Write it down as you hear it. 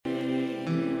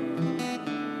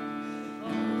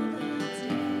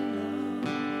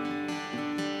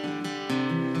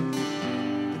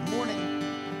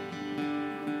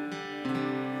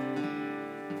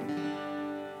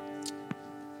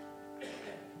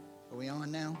we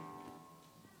on now?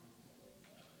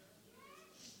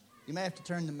 You may have to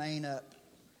turn the main up.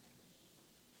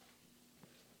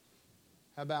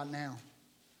 How about now?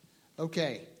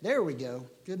 Okay, there we go.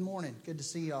 Good morning. Good to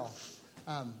see y'all.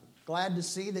 Glad to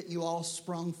see that you all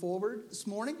sprung forward this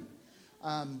morning.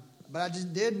 But I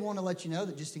just did want to let you know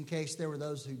that just in case there were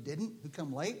those who didn't, who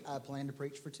come late, I plan to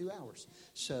preach for 2 hours.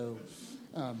 So,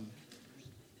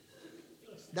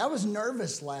 that was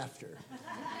nervous laughter.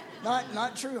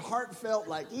 Not true heartfelt,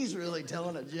 like he's really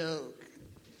telling a joke.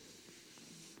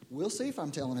 We'll see if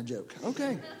I'm telling a joke.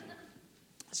 Okay.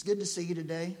 It's good to see you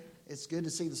today. It's good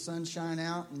to see the sun shine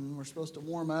out, and we're supposed to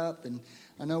warm up. And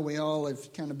I know we all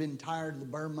have kind of been tired of the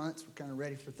burn months. We're kind of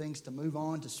ready for things to move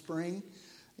on to spring.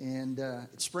 And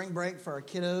it's spring break for our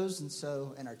kiddos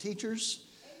and our teachers.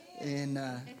 Amen.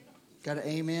 And got an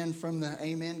amen from the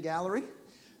Amen Gallery.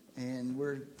 And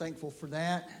we're thankful for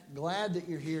that. Glad that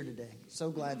you're here today.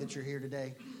 So glad that you're here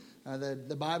today.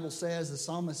 The Bible says, the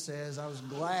psalmist says, I was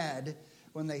glad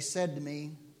when they said to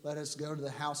me, let us go to the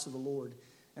house of the Lord.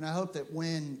 And I hope that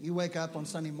when you wake up on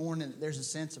Sunday morning, there's a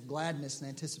sense of gladness and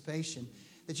anticipation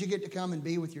that you get to come and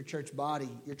be with your church body,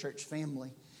 your church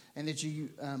family, and that you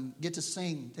get to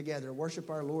sing together, worship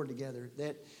our Lord together,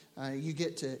 that you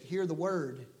get to hear the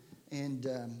Word and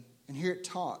hear it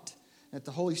taught, that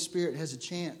the Holy Spirit has a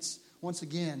chance, once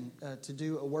again, to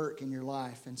do a work in your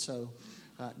life. And so,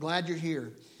 glad you're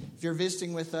here. If you're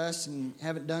visiting with us and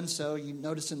haven't done so, you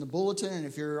notice in the bulletin, and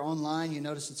if you're online, you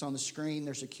notice it's on the screen,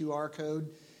 there's a QR code.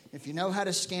 If you know how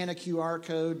to scan a QR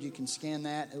code, you can scan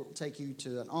that. It will take you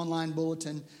to an online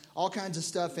bulletin, all kinds of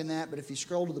stuff in that. But if you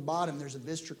scroll to the bottom, there's a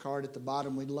visitor card at the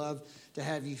bottom. We'd love to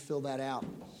have you fill that out.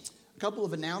 A couple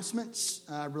of announcements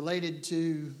related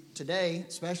to today,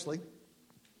 especially.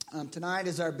 Tonight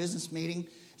is our business meeting.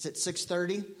 It's at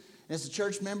 6:30. As a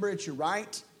church member, it's your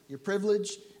right, your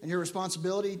privilege, and your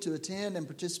responsibility to attend and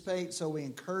participate. So we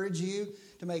encourage you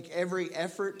to make every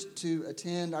effort to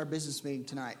attend our business meeting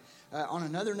tonight. On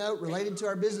another note, related to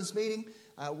our business meeting,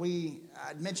 I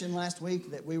mentioned last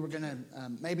week that we were going to,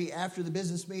 maybe after the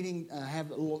business meeting, have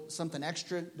a little something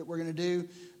extra that we're going to do.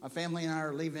 My family and I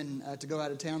are leaving to go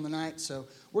out of town tonight, so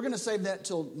we're going to save that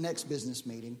till next business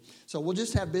meeting. So we'll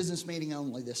just have business meeting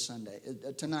only this Sunday,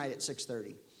 tonight at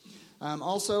 6:30.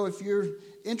 Also, if you're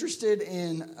interested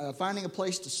in finding a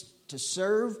place to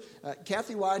serve,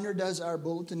 Kathy Widener does our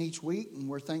bulletin each week, and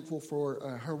we're thankful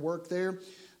for her work there.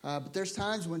 But there's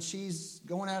times when she's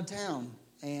going out of town,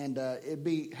 and it'd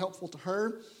be helpful to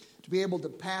her to be able to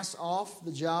pass off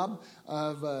the job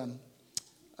of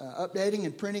updating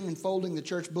and printing and folding the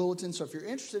church bulletin. So if you're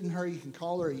interested in her, you can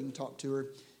call her or you can talk to her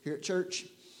here at church.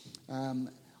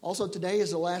 Also, today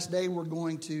is the last day we're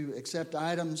going to accept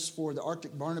items for the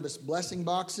Arctic Barnabas blessing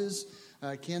boxes.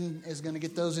 Ken is going to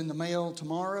get those in the mail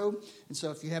tomorrow. And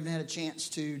so if you haven't had a chance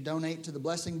to donate to the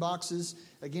blessing boxes,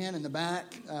 again, in the back,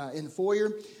 in the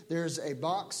foyer, there's a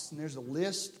box and there's a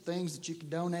list of things that you can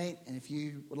donate. And if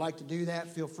you would like to do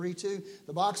that, feel free to.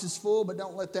 The box is full, but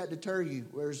don't let that deter you.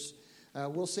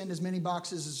 We'll send as many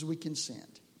boxes as we can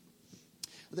send.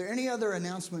 Are there any other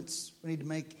announcements we need to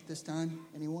make this time?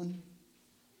 Anyone?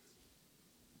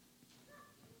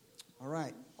 All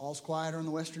right. All's quiet on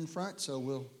the Western Front, so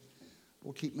we'll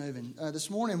keep moving.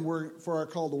 This morning, for our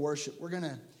call to worship, we're going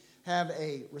to have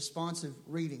a responsive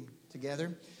reading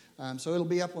together. So it'll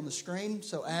be up on the screen.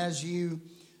 So as you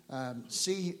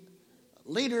see,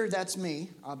 leader, that's me,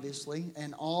 obviously,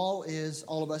 and all is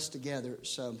all of us together.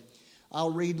 So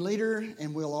I'll read leader,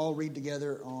 and we'll all read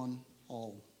together on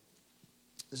all.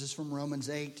 This is from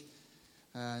Romans 8,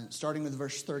 starting with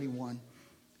verse 31.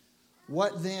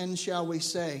 What then shall we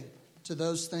say to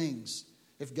those things?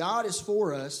 If God is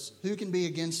for us, who can be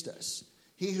against us?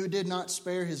 He who did not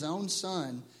spare his own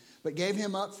son, but gave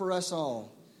him up for us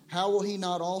all, how will he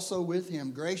not also with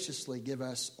him graciously give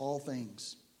us all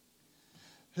things?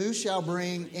 Who shall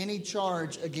bring any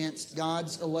charge against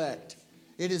God's elect?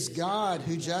 It is God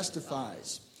who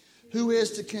justifies. Who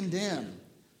is to condemn?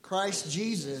 Christ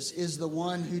Jesus is the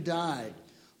one who died.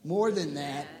 More than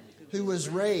that, who was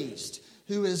raised,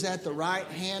 who is at the right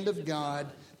hand of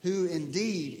God, who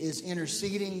indeed is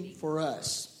interceding for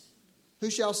us. Who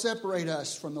shall separate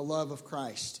us from the love of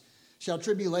Christ? Shall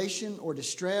tribulation or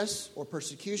distress or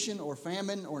persecution or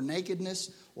famine or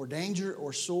nakedness or danger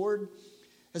or sword?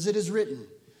 As it is written,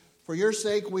 for your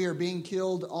sake we are being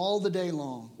killed all the day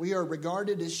long. We are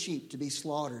regarded as sheep to be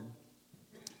slaughtered.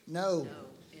 No,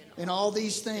 in all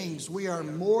these things we are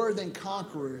more than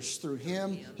conquerors through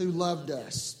him who loved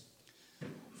us.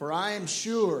 For I am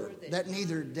sure that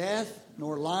neither death,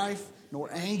 nor life, nor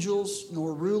angels,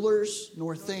 nor rulers,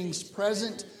 nor things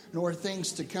present, nor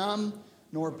things to come,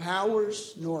 nor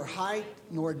powers, nor height,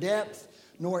 nor depth,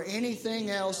 nor anything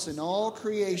else in all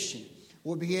creation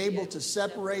will be able to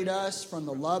separate us from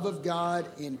the love of God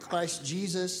in Christ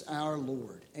Jesus our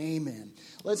Lord. Amen.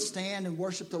 Let's stand and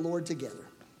worship the Lord together.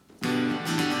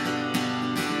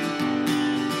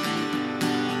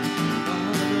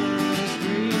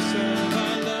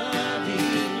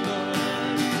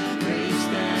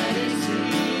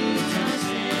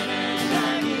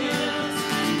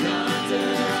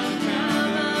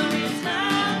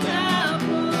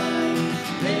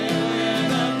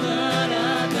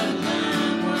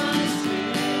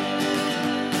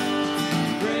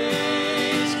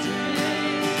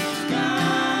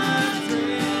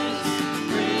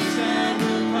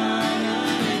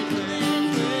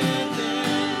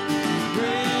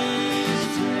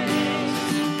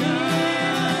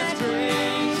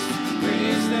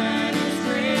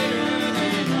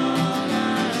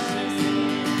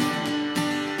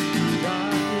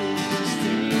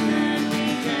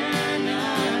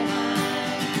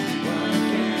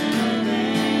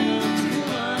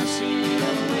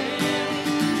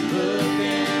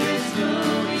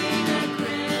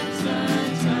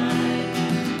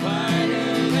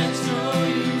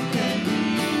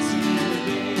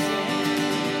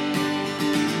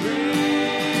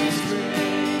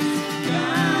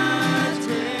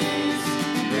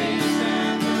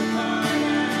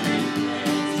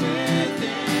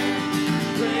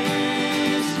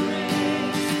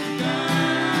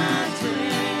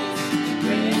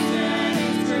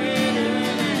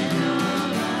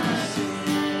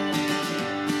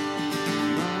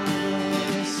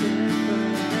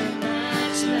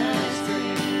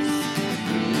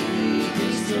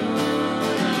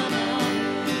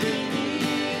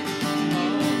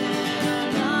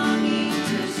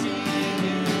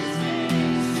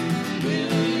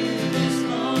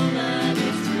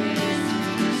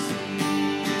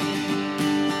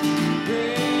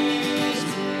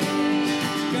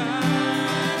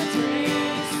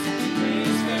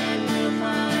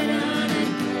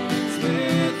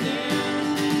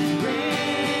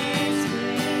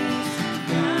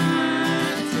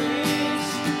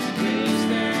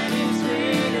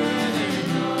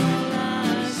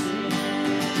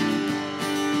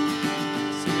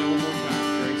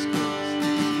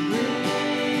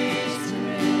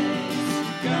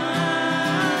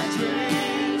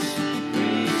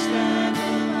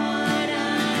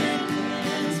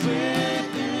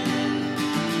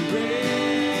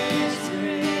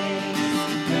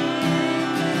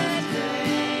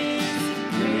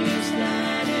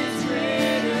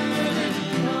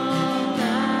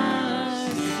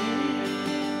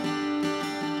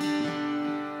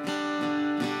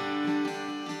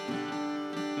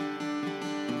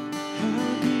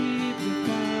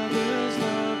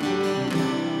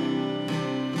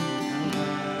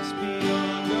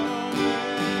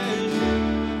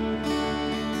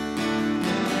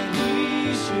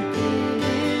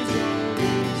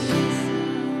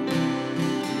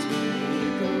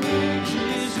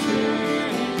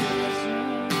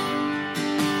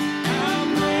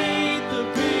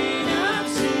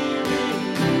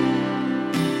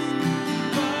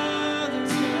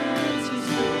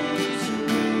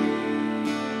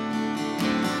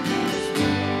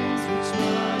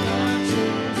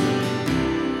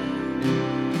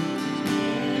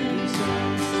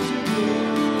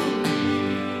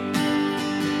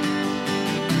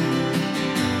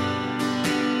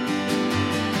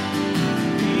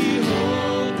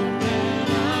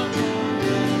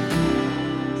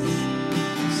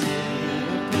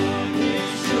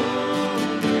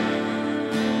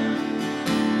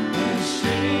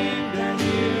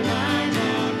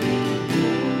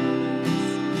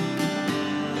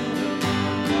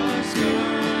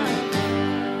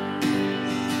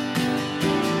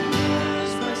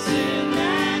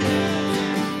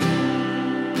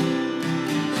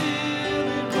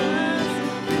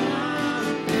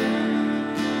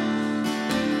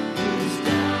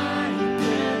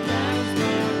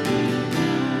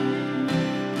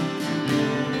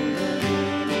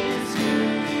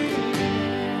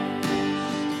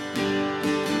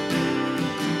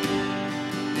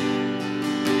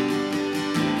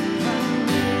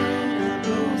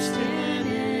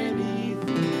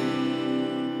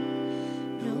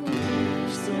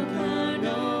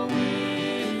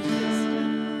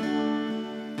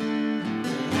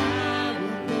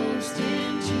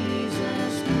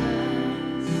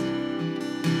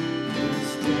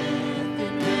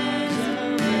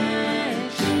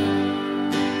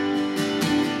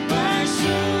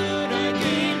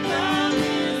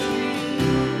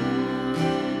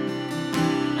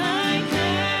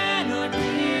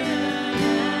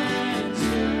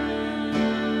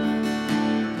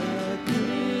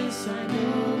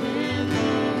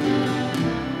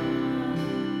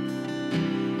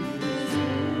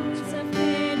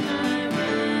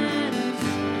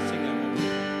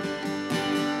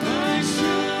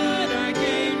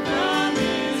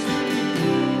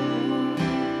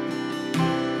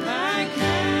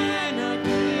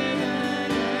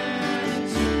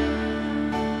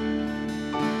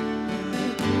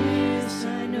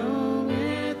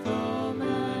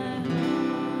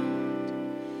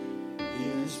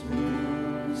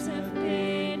 wounds have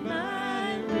made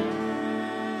my ransom.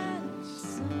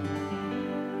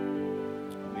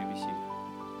 Maybe she.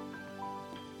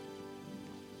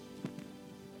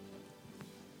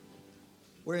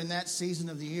 We're in that season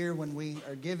of the year when we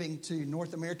are giving to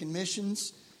North American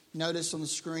missions. Notice on the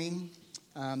screen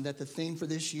that the theme for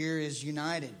this year is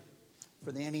United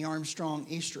for the Annie Armstrong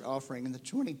Easter offering. And the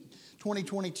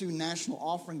 2022 national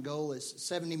offering goal is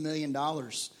 $70 million.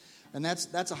 And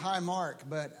that's a high mark,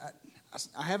 but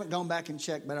I haven't gone back and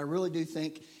checked, but I really do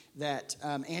think that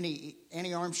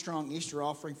Annie Armstrong Easter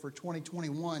offering for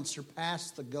 2021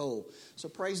 surpassed the goal. So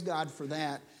praise God for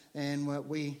that. And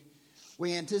we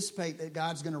anticipate that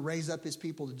God's going to raise up his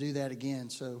people to do that again.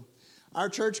 So our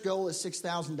church goal is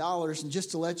 $6,000. And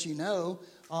just to let you know,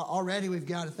 already we've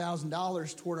got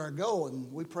 $1,000 toward our goal. And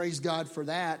we praise God for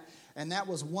that. And that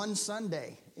was one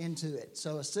Sunday into it.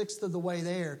 So a sixth of the way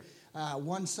there,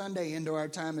 one Sunday into our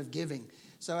time of giving.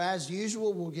 So as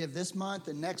usual, we'll give this month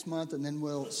and next month, and then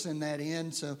we'll send that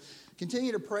in. So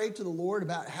continue to pray to the Lord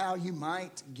about how you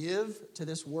might give to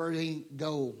this worthy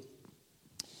goal.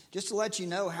 Just to let you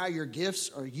know how your gifts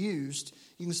are used,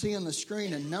 you can see on the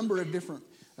screen a number of different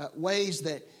ways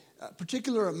that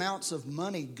particular amounts of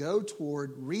money go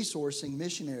toward resourcing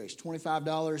missionaries.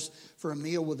 $25 for a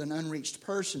meal with an unreached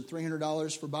person,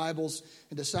 $300 for Bibles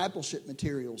and discipleship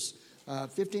materials,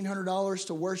 $1,500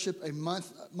 to worship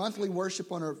monthly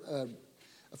worship on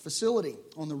a facility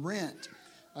on the rent.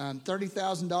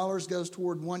 $30,000 goes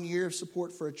toward 1 year of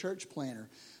support for a church planner.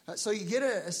 So you get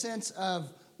a sense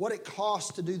of what it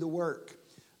costs to do the work.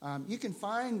 You can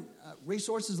find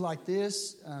resources like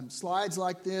this, slides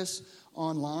like this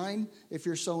online if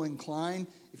you're so inclined.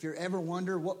 If you ever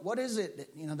wonder, what is it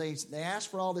that, they ask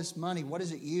for all this money, what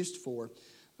is it used for?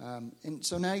 And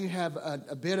so now you have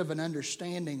a bit of an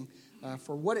understanding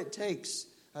for what it takes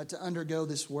to undergo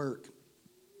this work.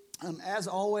 As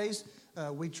always,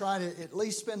 we try to at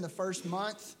least spend the first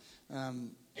month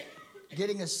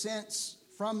getting a sense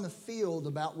from the field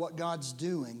about what God's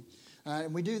doing.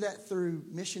 And we do that through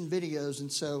mission videos.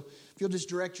 And so if you'll just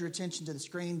direct your attention to the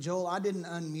screen. Joel, I didn't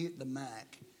unmute the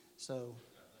Mac. So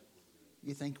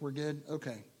you think we're good?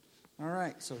 Okay. All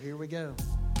right. So here we go.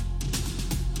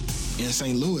 In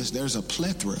St. Louis, there's a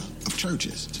plethora of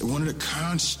churches. One of the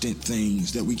constant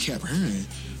things that we kept hearing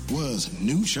was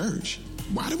new church.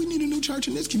 Why do we need a new church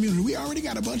in this community? We already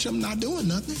got a bunch of them not doing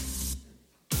nothing.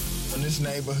 In this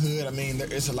neighborhood,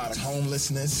 there is a lot of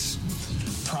homelessness,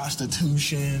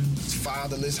 prostitution,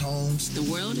 fatherless homes. The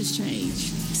world has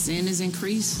changed. Sin has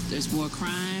increased. There's more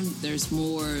crime. There's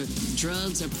more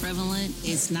drugs are prevalent.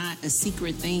 It's not a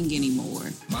secret thing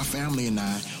anymore. My family and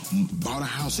I bought a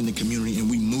house in the community and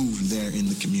we moved there in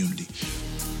the community.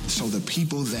 So the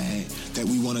people that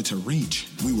we wanted to reach,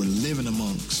 we were living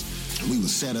amongst. We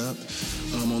would set up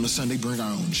on a Sunday, bring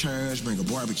our own chairs, bring a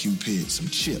barbecue pit, some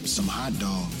chips, some hot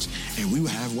dogs, and we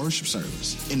would have worship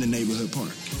service in the neighborhood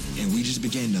park. And we just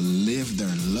began to live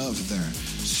there, love there,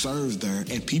 serve there,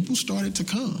 and people started to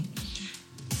come.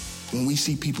 When we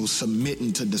see people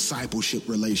submitting to discipleship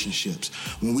relationships,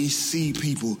 when we see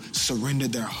people surrender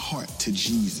their heart to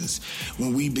Jesus,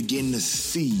 when we begin to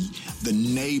see the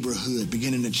neighborhood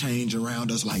beginning to change around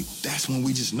us, that's when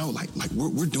we just know,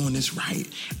 we're doing this right,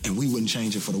 and we wouldn't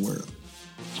change it for the world.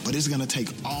 But it's going to take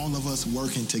all of us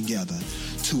working together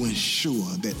to ensure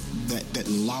that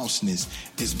lostness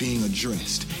is being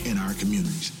addressed in our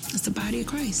communities. It's the body of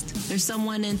Christ. There's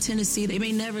someone in Tennessee, they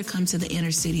may never come to the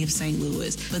inner city of St.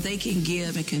 Louis, but they can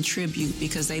give and contribute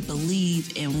because they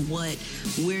believe in what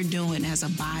we're doing as a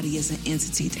body, as an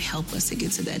entity to help us to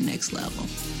get to that next level.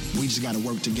 We just got to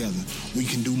work together. We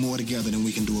can do more together than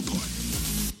we can do apart.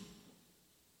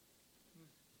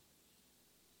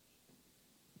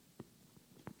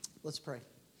 Let's pray.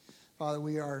 Father,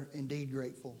 we are indeed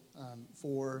grateful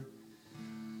for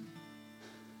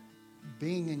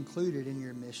being included in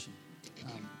your mission.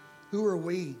 Who are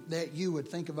we that you would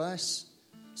think of us,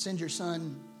 send your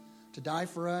Son to die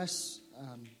for us,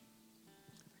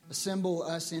 assemble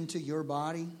us into your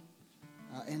body,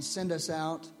 and send us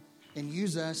out and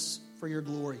use us for your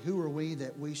glory? Who are we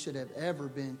that we should have ever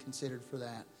been considered for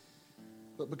that?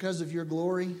 But because of your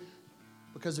glory,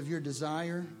 because of your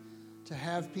desire to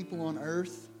have people on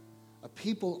earth, a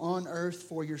people on earth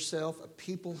for yourself, a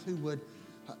people who would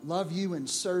love you and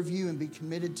serve you and be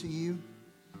committed to you,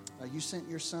 you sent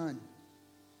your Son.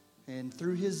 And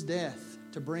through his death,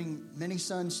 to bring many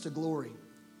sons to glory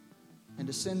and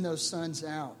to send those sons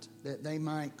out that they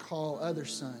might call other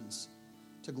sons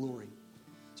to glory.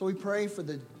 So we pray for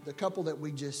the couple that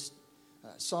we just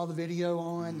saw the video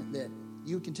on, that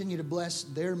you continue to bless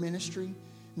their ministry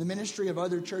the ministry of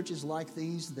other churches like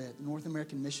these that North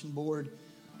American Mission Board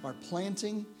are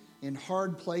planting in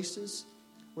hard places.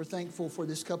 We're thankful for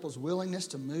this couple's willingness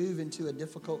to move into a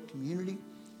difficult community.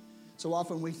 So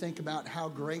often we think about how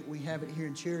great we have it here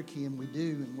in Cherokee, and we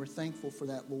do, and we're thankful for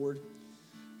that, Lord.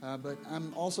 But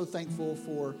I'm also thankful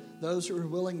for those who are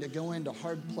willing to go into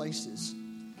hard places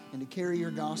and to carry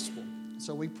your gospel.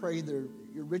 So we pray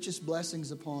your richest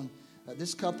blessings upon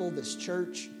this couple, this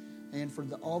church, and for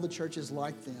all the churches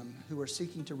like them who are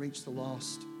seeking to reach the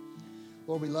lost.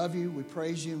 Lord, we love you, we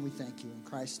praise you, and we thank you. In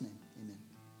Christ's name, amen.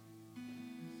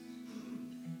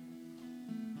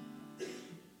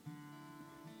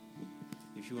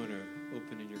 If you want to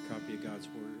open in your copy of God's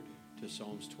Word to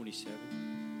Psalms 27.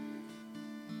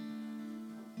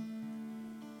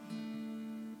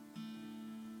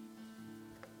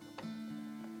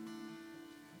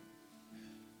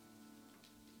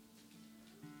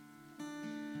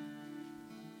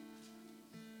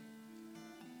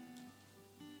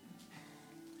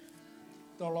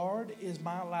 The Lord is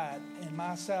my light and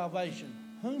my salvation.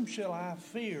 Whom shall I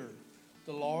fear?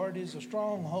 The Lord is the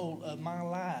stronghold of my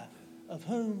life. Of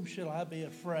whom shall I be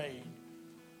afraid?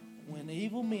 When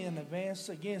evil men advance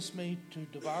against me to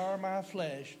devour my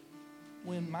flesh,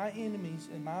 when my enemies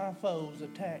and my foes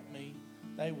attack me,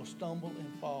 they will stumble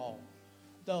and fall.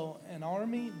 Though an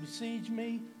army besiege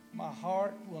me, my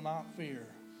heart will not fear.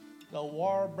 Though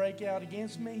war break out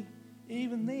against me,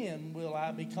 even then will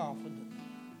I be confident.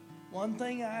 One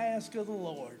thing I ask of the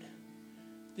Lord,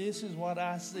 this is what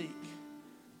I seek,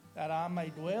 that I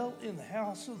may dwell in the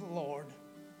house of the Lord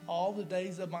all the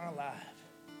days of my life,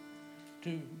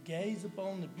 to gaze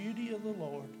upon the beauty of the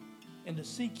Lord and to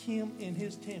seek him in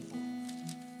his temple.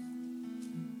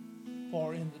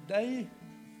 For in the day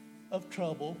of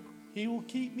trouble, he will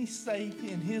keep me safe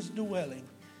in his dwelling.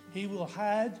 He will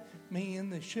hide me in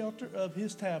the shelter of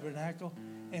his tabernacle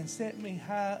and set me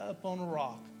high upon a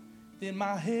rock. Then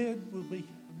my head will be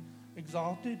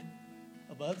exalted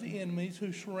above the enemies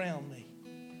who surround me.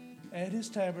 At his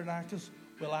tabernacles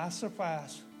will I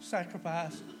sacrifice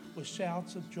with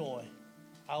shouts of joy.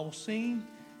 I will sing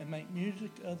and make music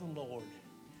of the Lord.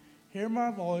 Hear my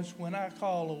voice when I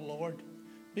call, O Lord.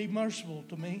 Be merciful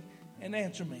to me and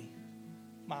answer me.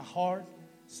 My heart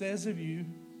says of you,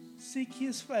 seek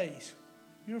his face.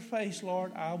 Your face,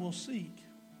 Lord, I will seek.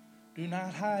 Do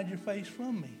not hide your face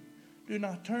from me. Do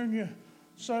not turn your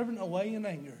servant away in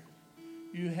anger.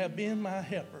 You have been my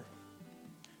helper.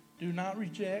 Do not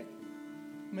reject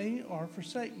me or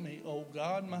forsake me, O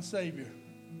God, my Savior.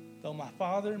 Though my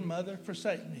father and mother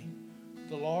forsake me,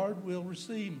 the Lord will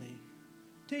receive me.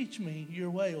 Teach me your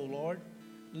way, O Lord.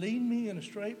 Lead me in a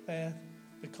straight path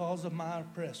because of my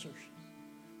oppressors.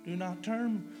 Do not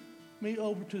turn me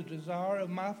over to the desire of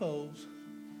my foes,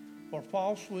 for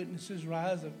false witnesses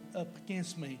rise up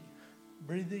against me,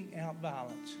 breathing out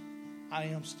violence. I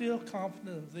am still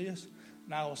confident of this,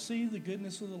 and I will see the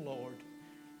goodness of the Lord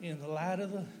in the land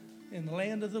of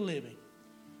the living.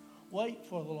 Wait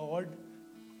for the Lord,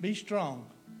 be strong,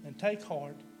 and take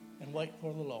heart, and wait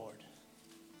for the Lord.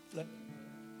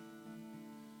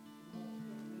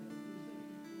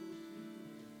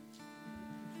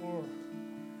 For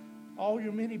all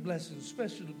your many blessings,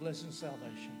 especially the blessing of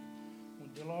salvation.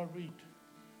 Dear Lord, we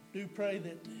do pray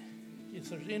that if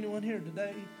there's anyone here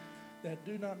today that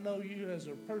do not know you as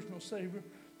their personal Savior,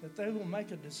 that they will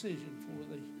make a decision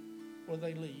before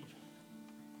they leave.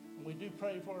 And we do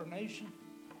pray for our nation,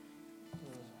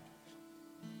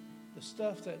 the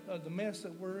stuff the mess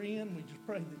that we're in. We just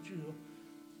pray that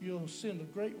you'll send a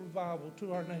great revival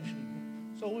to our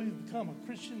nation, so we become a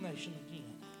Christian nation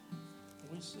again. And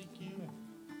we seek you and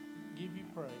give you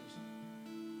praise.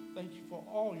 Thank you for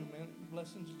all your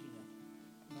blessings again.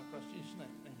 In our Christ Jesus' name,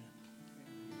 amen.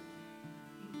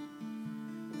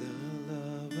 The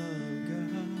love of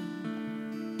God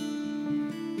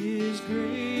is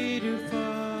greater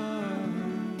far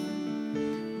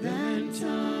than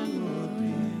tongue or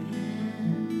pen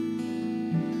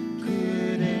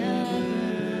could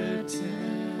ever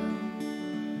tell.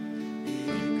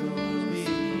 It goes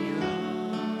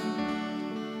beyond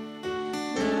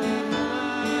the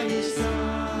highest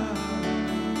star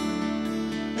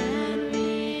and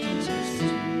reaches to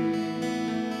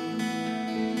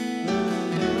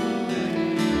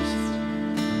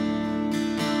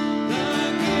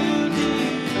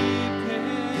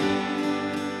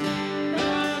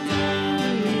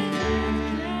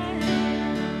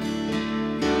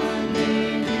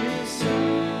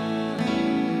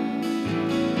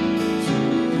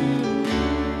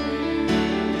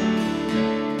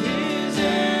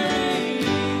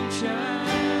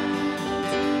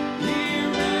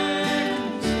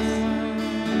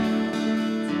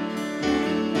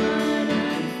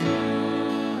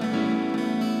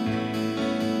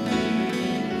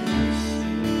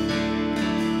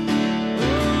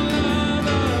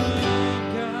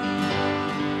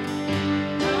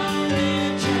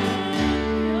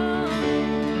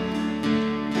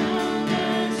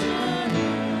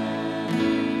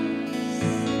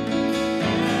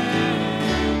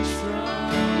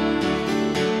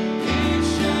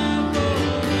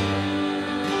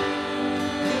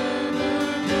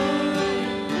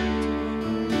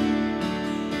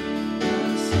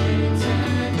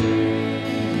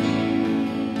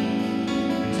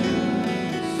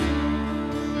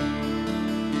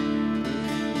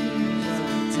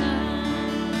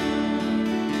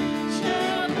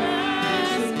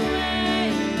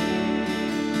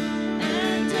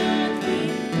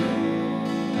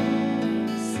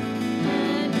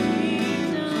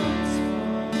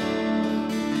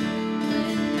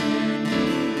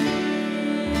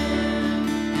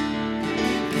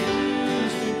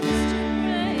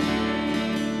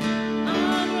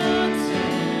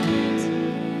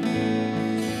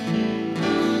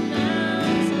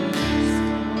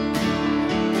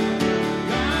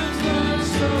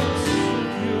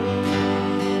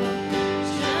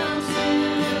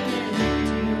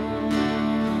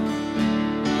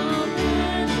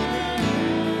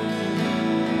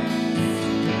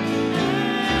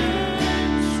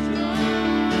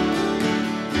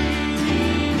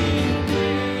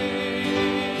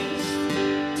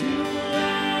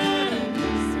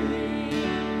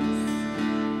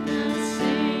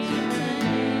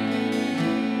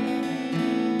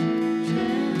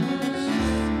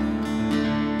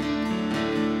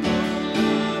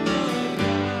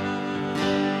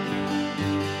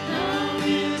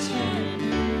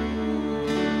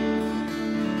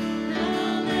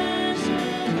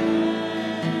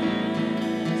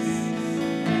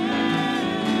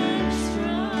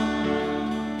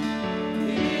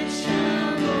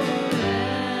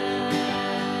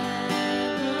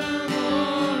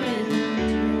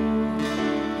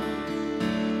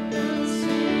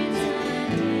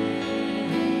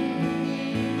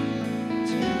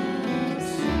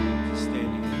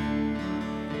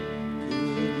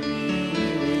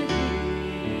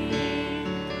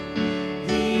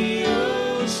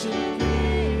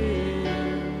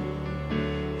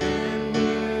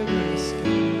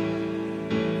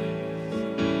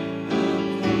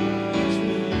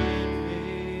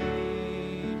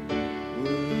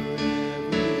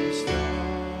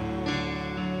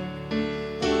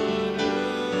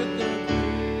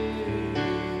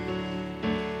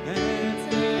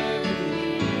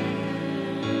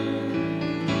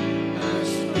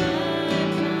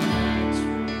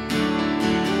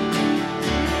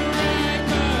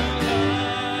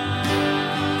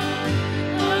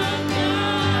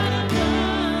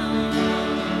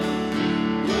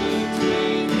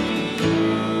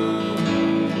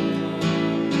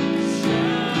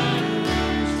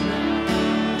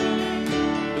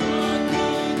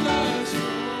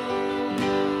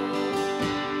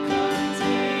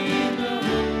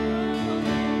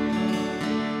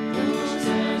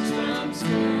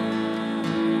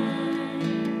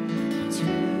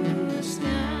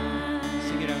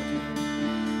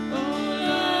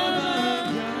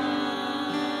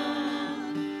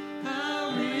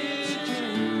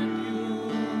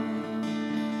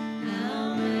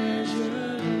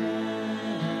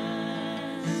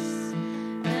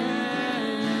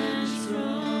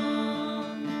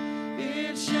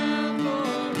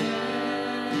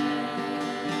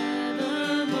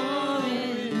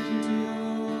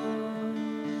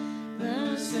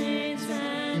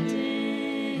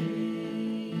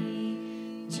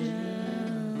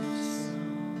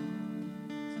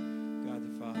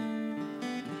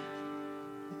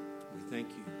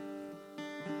thank you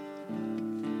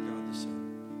for God the Son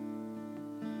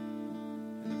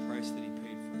and the price that he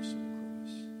paid for us on the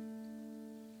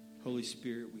cross. Holy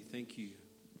Spirit, we thank you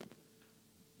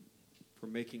for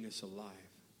making us alive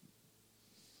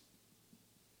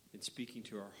and speaking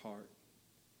to our heart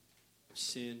of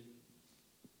sin,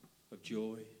 of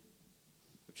joy,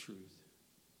 of truth.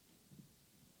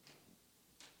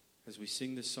 As we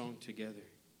sing this song together,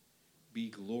 be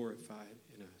glorified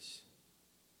in us.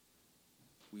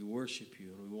 We worship you,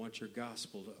 and we want your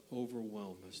gospel to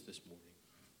overwhelm us this morning.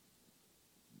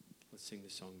 Let's sing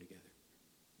this song together.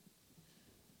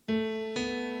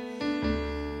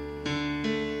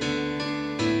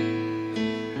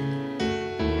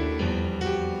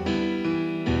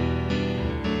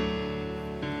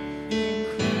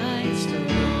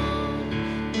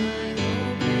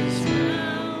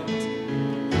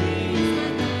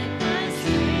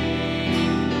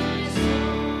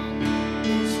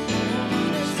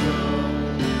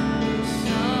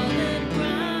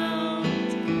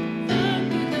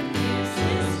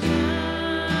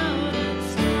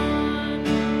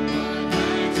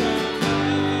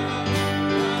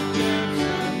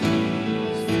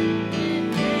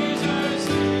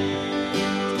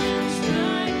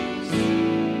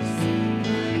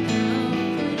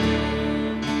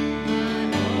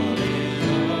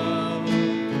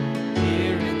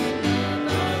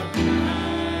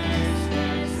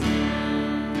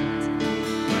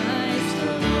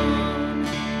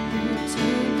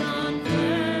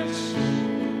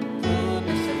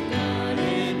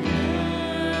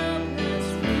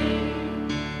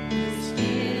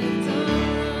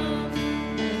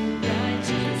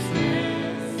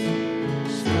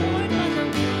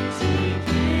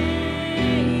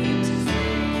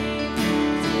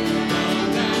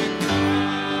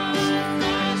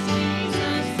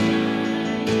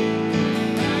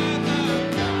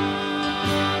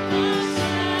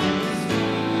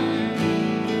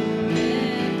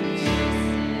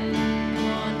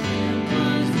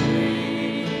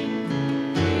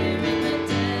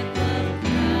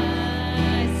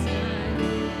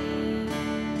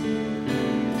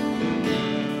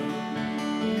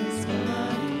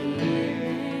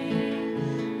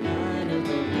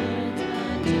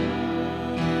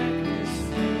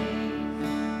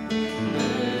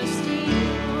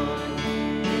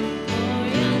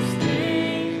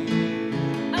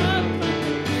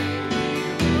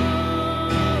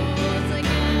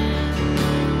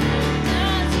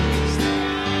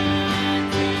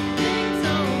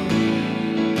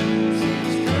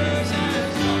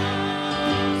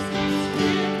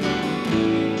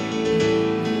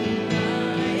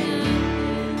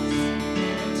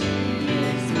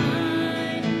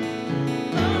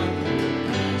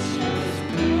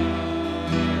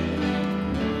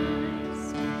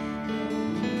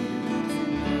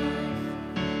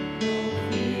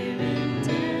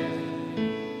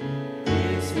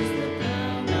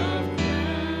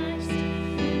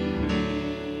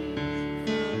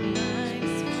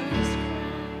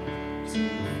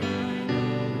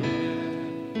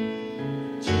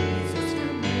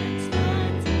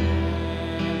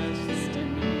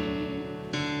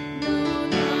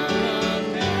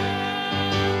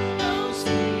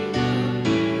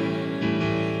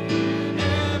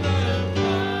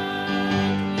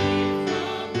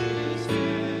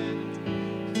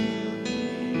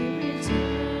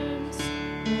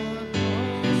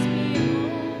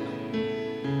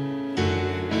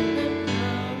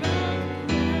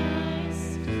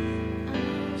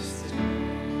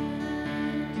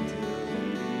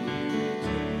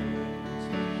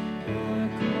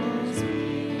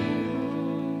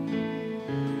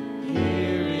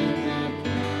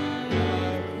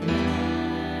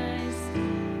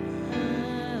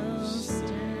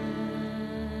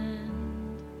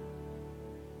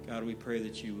 God, we pray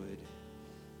that you would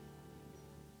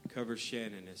cover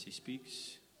Shannon as he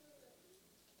speaks.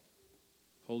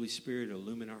 Holy Spirit,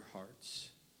 illumine our hearts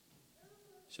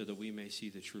so that we may see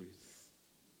the truth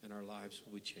and our lives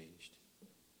will be changed.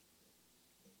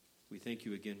 We thank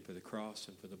you again for the cross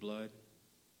and for the blood.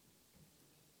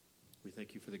 We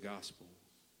thank you for the gospel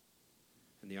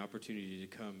and the opportunity to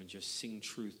come and just sing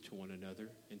truth to one another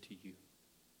and to you.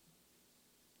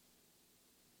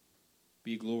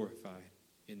 Be glorified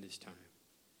in this time.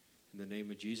 In the name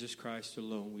of Jesus Christ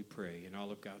alone we pray, and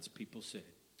all of God's people said,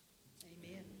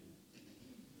 Amen.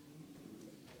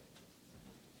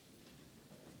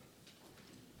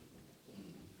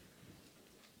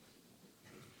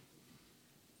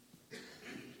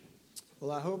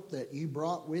 Well, I hope that you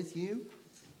brought with you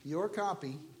your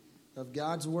copy of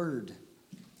God's Word.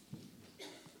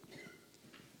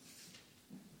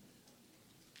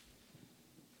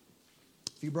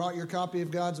 If you brought your copy of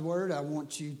God's Word, I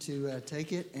want you to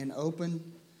take it and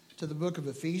open to the book of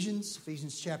Ephesians,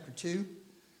 Ephesians chapter 2.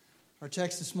 Our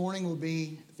text this morning will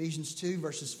be Ephesians 2,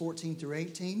 verses 14 through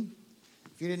 18.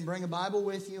 If you didn't bring a Bible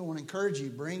with you, I want to encourage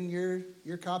you, bring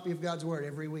your copy of God's Word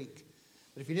every week.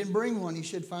 But if you didn't bring one, you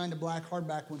should find a black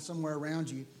hardback one somewhere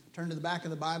around you. Turn to the back of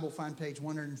the Bible, find page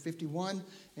 151,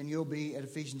 and you'll be at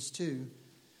Ephesians 2.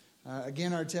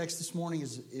 Again, our text this morning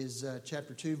is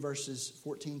chapter 2, verses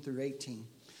 14 through 18.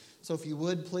 So if you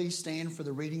would, please stand for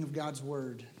the reading of God's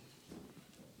Word.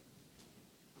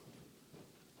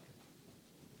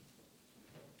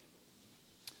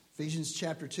 Ephesians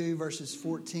chapter 2, verses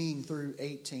 14 through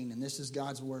 18, and this is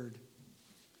God's Word.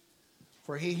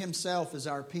 For He Himself is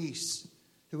our peace,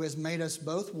 who has made us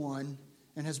both one,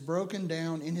 and has broken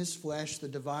down in His flesh the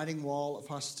dividing wall of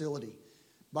hostility,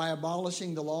 by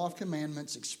abolishing the law of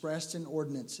commandments expressed in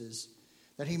ordinances,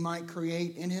 that He might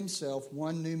create in Himself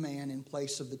one new man in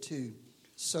place of the two,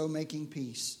 so making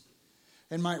peace,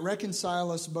 and might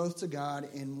reconcile us both to God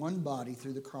in one body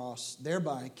through the cross,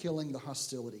 thereby killing the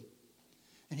hostility.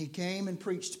 And He came and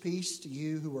preached peace to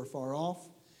you who were far off,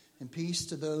 and peace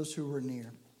to those who were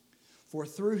near. For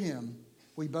through Him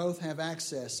we both have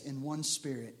access in one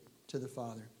Spirit to the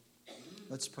Father.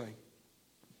 Let's pray.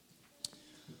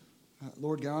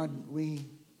 Lord God, we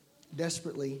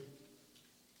desperately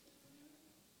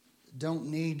don't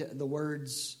need the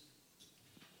words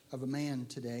of a man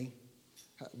today.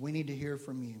 We need to hear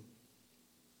from you.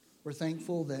 We're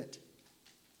thankful that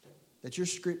your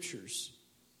scriptures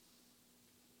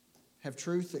have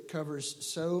truth that covers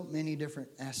so many different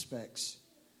aspects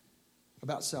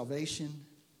about salvation,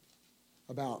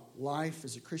 about life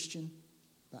as a Christian,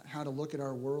 about how to look at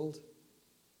our world.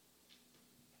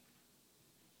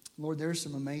 Lord, there are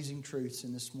some amazing truths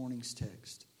in this morning's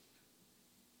text.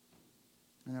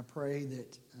 And I pray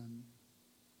that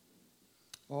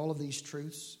all of these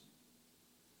truths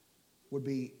would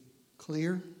be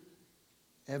clear,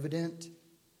 evident,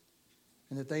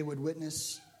 and that they would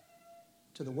witness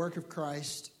to the work of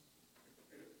Christ,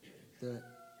 the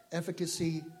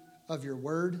efficacy of your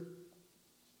word,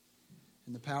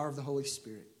 and the power of the Holy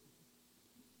Spirit.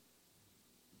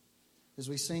 As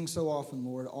we sing so often,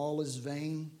 Lord, all is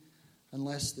vain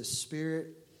unless the Spirit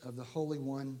of the Holy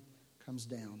One comes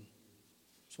down.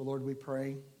 So, Lord, we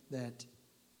pray that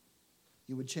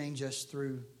you would change us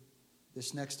through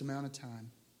this next amount of time.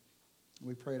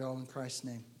 We pray it all in Christ's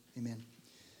name. Amen.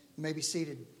 You may be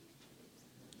seated.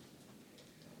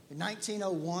 In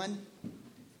 1901,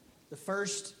 the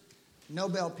first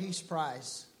Nobel Peace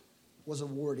Prize was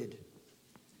awarded.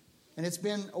 And it's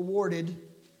been awarded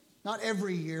not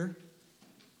every year,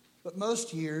 but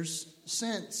most years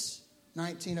since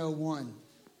 1901.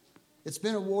 It's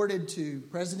been awarded to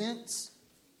presidents.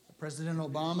 President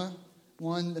Obama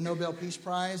won the Nobel Peace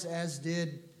Prize, as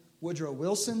did Woodrow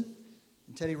Wilson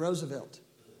and Teddy Roosevelt.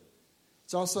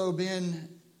 It's also been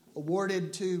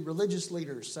awarded to religious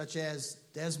leaders such as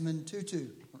Desmond Tutu.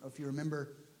 I don't know if you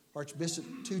remember Archbishop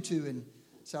Tutu in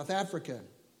South Africa,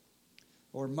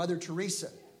 or Mother Teresa.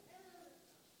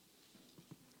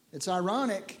 It's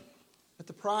ironic that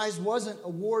the prize wasn't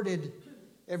awarded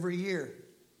every year.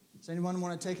 Does anyone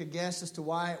want to take a guess as to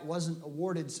why it wasn't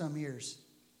awarded some years?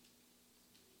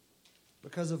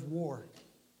 Because of war.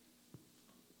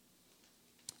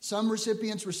 Some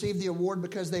recipients received the award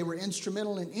because they were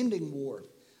instrumental in ending war,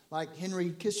 like Henry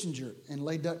Kissinger and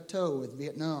Le Duc Tho with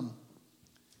Vietnam.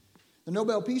 The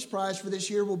Nobel Peace Prize for this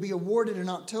year will be awarded in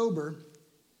October,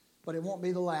 but it won't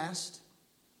be the last,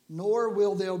 nor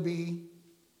will there be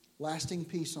lasting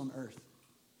peace on earth.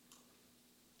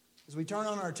 As we turn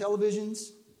on our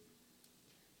televisions,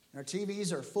 our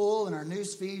TVs are full and our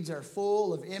news feeds are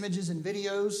full of images and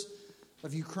videos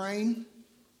of Ukraine,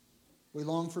 we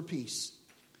long for peace.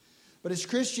 But as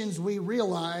Christians, we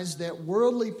realize that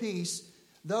worldly peace,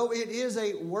 though it is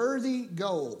a worthy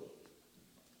goal,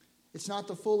 it's not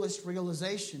the fullest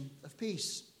realization of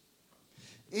peace.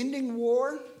 Ending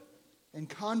war and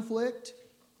conflict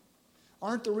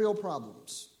aren't the real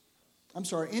problems.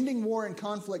 Ending war and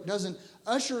conflict doesn't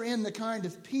usher in the kind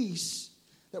of peace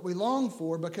that we long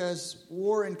for, because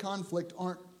war and conflict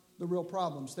aren't the real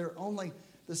problems. They're only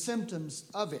the symptoms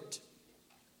of it.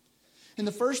 In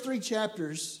the first 3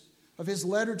 chapters of his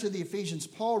letter to the Ephesians,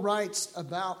 Paul writes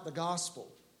about the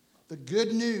gospel, the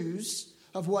good news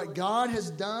of what God has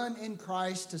done in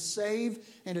Christ to save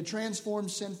and to transform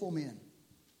sinful men.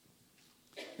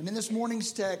 And in this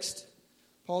morning's text,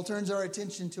 Paul turns our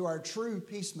attention to our true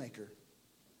peacemaker,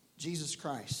 Jesus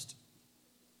Christ.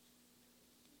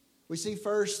 We see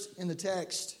first in the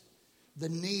text the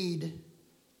need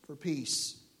for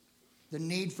peace. The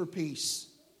need for peace.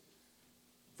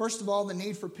 First of all, the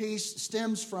need for peace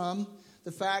stems from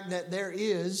the fact that there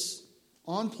is,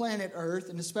 on planet Earth,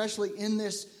 and especially in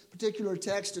this particular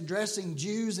text addressing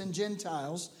Jews and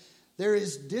Gentiles, there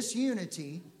is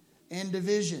disunity and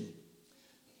division.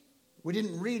 We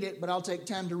didn't read it, but I'll take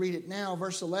time to read it now.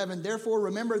 Verse 11, therefore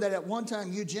remember that at one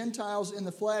time you Gentiles in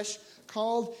the flesh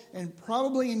called, and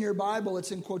probably in your Bible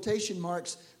it's in quotation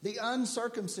marks, the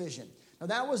uncircumcision. Now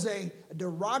that was a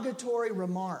derogatory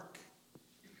remark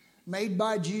made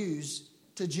by Jews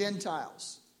to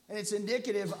Gentiles. And it's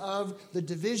indicative of the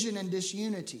division and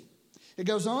disunity. It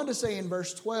goes on to say in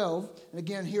verse 12, and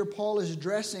again here Paul is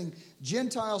addressing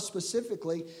Gentiles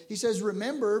specifically. He says,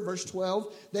 remember, verse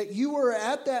 12, that you were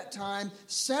at that time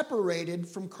separated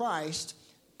from Christ,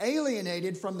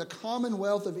 alienated from the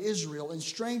commonwealth of Israel, and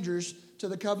strangers to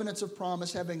the covenants of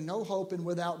promise, having no hope and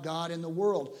without God in the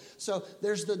world. So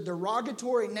there's the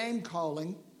derogatory name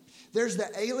calling. There's the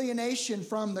alienation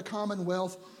from the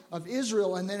commonwealth of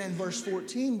Israel. And then in verse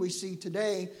 14 we see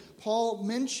today, Paul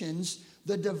mentions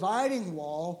the dividing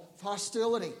wall of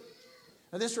hostility.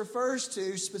 Now this refers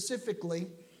to specifically,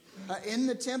 in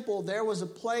the temple there was a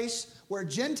place where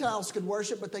Gentiles could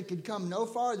worship, but they could come no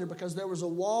farther because there was a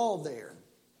wall there.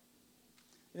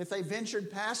 And if they ventured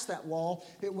past that wall,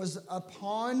 it was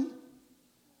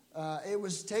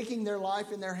taking their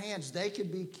life in their hands. They could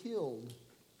be killed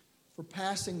for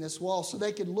passing this wall. So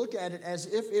they could look at it as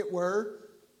if it were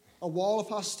a wall of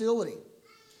hostility.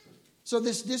 So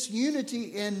this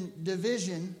disunity and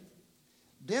division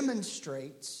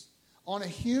demonstrates on a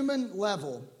human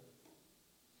level,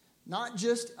 not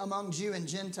just among Jew and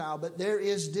Gentile, but there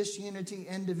is disunity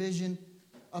and division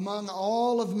among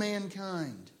all of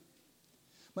mankind.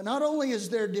 But not only is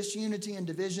there disunity and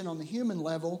division on the human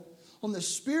level, on the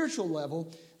spiritual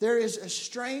level, there is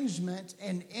estrangement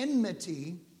and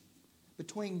enmity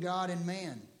between God and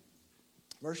man.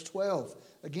 Verse 12,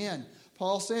 again,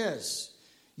 Paul says,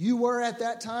 you were at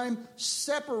that time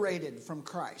separated from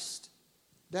Christ.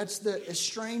 That's the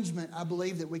estrangement, I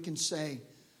believe, that we can say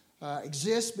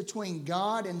exists between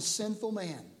God and sinful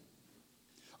man.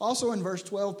 Also in verse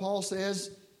 12, Paul says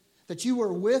that you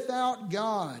were without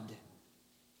God.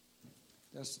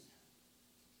 That's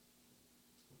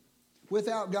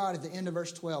without God at the end of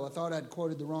verse 12. I thought I'd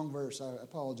quoted the wrong verse. I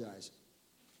apologize.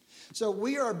 So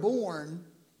we are born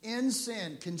in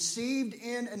sin, conceived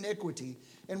in iniquity,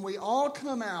 and we all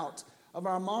come out of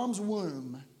our mom's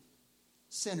womb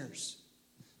sinners,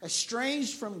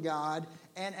 estranged from God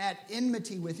and at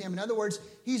enmity with Him. In other words,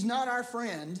 He's not our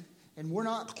friend and we're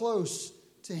not close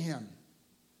to Him.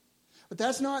 But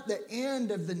that's not the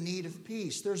end of the need of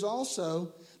peace. There's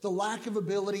also the lack of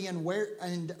ability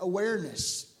and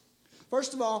awareness.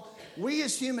 First of all, we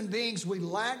as human beings, we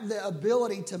lack the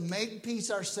ability to make peace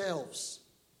ourselves.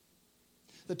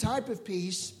 The type of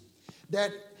peace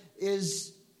that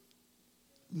is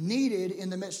needed in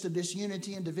the midst of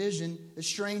disunity and division,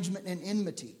 estrangement and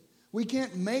enmity. We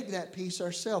can't make that peace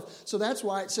ourselves. So that's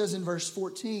why it says in verse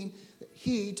 14, that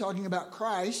He, talking about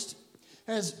Christ,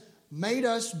 has made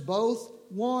us both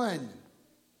one.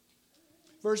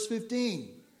 Verse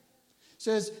 15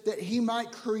 says that He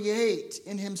might create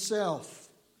in Himself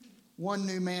one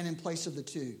new man in place of the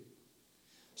two.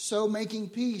 So making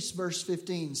peace, verse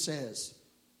 15 says.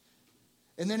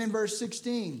 And then in verse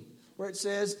 16, where it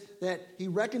says that He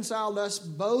reconciled us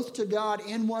both to God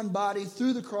in one body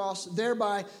through the cross,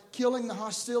 thereby killing the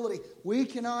hostility. We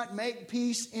cannot make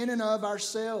peace in and of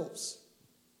ourselves.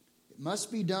 It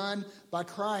must be done by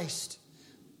Christ.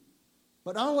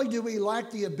 But not only do we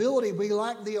lack the ability, we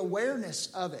lack the awareness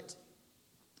of it.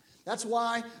 That's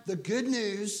why the good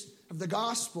news of the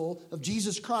gospel of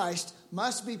Jesus Christ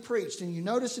must be preached. And you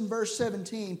notice in verse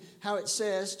 17 how it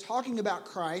says, talking about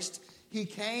Christ, He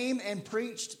came and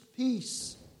preached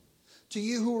peace to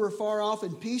you who were far off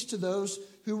and peace to those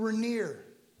who were near.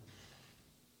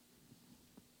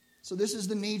 So this is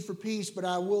the need for peace, but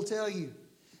I will tell you,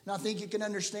 and I think you can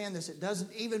understand this, it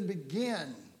doesn't even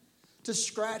begin to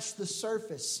scratch the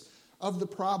surface of the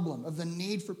problem, of the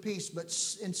need for peace, but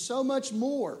and so much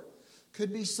more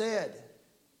could be said.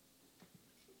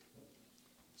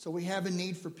 So we have a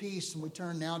need for peace, and we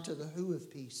turn now to the who of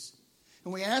peace.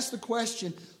 And we ask the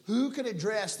question, who could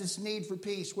address this need for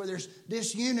peace where there's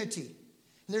disunity,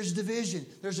 and there's division,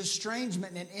 there's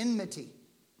estrangement and enmity?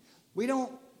 We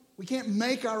can't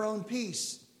make our own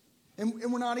peace. And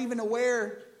we're not even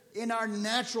aware in our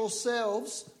natural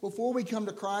selves, before we come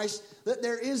to Christ, that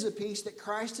there is a peace that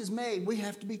Christ has made. We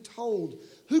have to be told,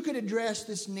 who could address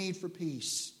this need for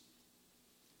peace?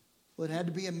 Well, it had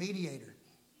to be a mediator.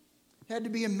 It had to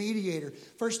be a mediator.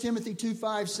 1 Timothy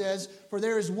 2:5 says, "For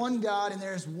there is one God and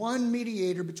there is one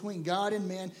mediator between God and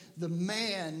men, the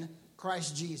man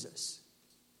Christ Jesus."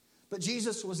 But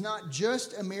Jesus was not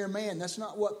just a mere man. That's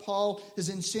not what Paul is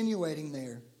insinuating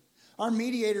there. Our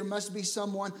mediator must be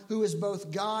someone who is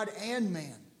both God and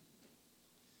man.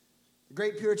 The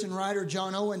great Puritan writer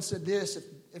John Owen said this: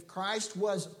 if Christ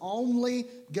was only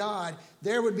God,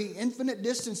 there would be infinite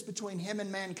distance between him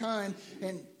and mankind,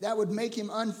 and that would make him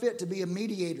unfit to be a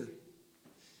mediator.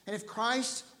 And if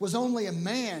Christ was only a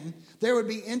man, there would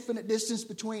be infinite distance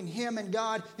between him and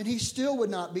God, and he still would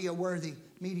not be a worthy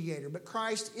mediator. But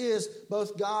Christ is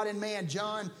both God and man.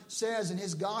 John says in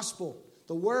his gospel,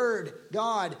 the Word,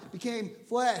 God, became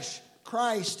flesh,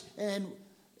 Christ, and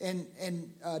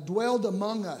dwelled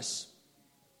among us.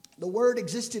 The Word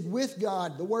existed with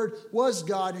God. The Word was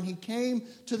God, and he came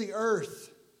to the earth.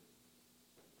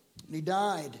 And he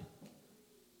died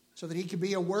so that he could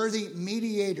be a worthy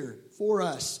mediator for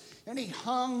us. And he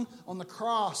hung on the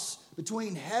cross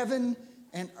between heaven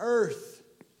and earth.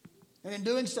 And in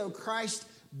doing so, Christ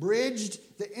bridged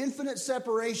the infinite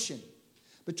separation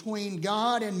between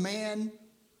God and man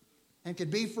and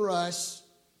could be for us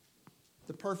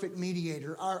the perfect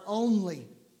mediator, our only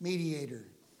mediator.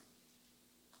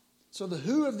 So the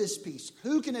who of this peace,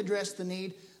 who can address the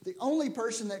need? The only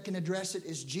person that can address it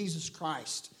is Jesus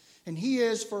Christ. And he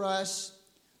is for us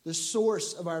the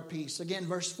source of our peace. Again,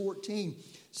 verse 14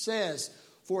 says,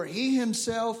 "For he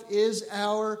himself is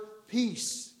our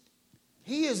peace."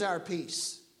 He is our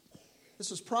peace. This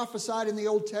was prophesied in the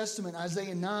Old Testament,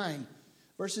 Isaiah 9,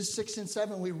 verses 6 and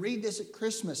 7. We read this at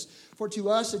Christmas. "For to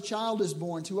us a child is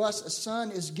born, to us a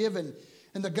son is given,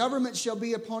 and the government shall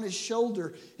be upon his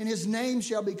shoulder, and his name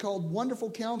shall be called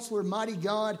Wonderful Counselor, Mighty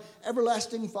God,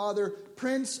 Everlasting Father,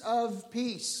 Prince of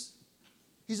Peace."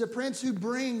 He's a prince who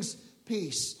brings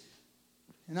peace.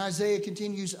 And Isaiah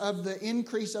continues, "Of the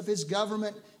increase of his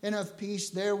government and of peace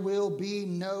there will be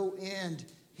no end."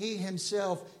 He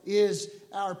himself is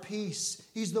our peace.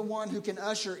 He's the one who can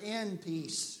usher in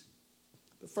peace.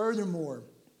 But furthermore,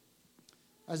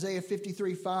 Isaiah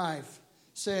 53:5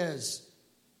 says,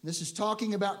 this is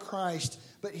talking about Christ,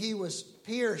 "But he was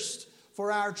pierced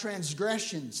for our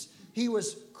transgressions. He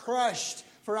was crushed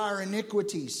for our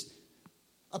iniquities.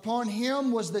 Upon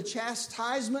him was the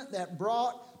chastisement that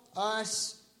brought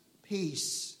us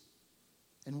peace.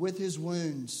 And with his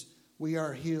wounds we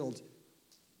are healed."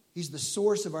 He's the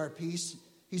source of our peace.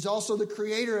 He's also the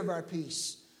creator of our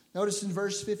peace. Notice in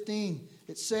verse 15,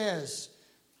 it says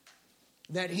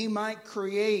that he might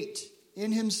create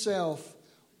in himself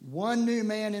one new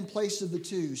man in place of the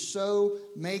two, so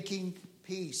making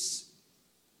peace.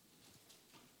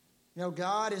 You know,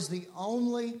 God is the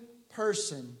only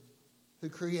person who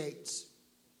creates.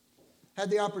 Had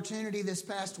the opportunity this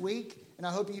past week, and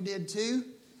I hope you did too,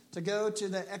 to go to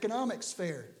the economics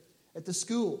fair at the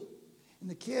school. And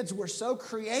the kids were so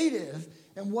creative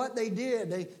in what they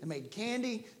did. They made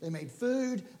candy, they made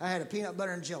food. I had a peanut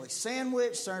butter and jelly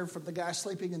sandwich served from the guy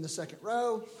sleeping in the second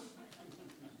row.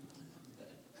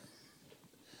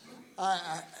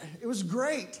 It was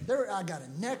great. I got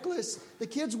a necklace. The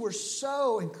kids were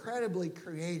so incredibly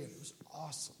creative. It was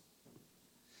awesome.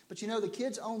 But you know, the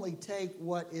kids only take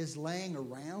what is laying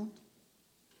around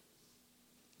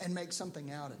and make something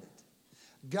out of it.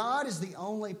 God is the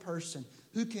only person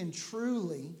who can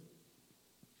truly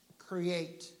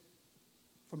create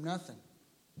from nothing.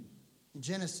 In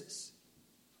Genesis,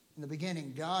 in the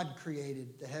beginning, God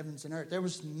created the heavens and earth. There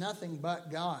was nothing but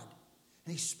God.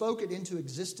 And he spoke it into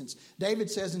existence. David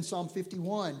says in Psalm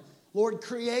 51, "Lord,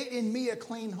 create in me a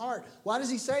clean heart." Why does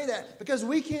he say that? Because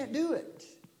we can't do it.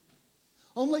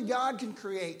 Only God can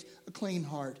create a clean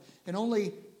heart. And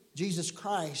only Jesus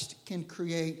Christ can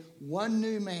create one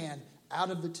new man out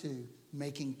of the two,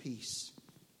 making peace.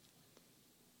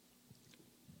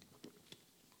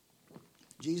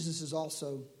 Jesus is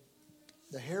also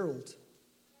the herald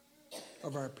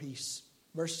of our peace.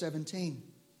 Verse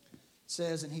 17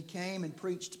 says, "And he came and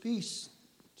preached peace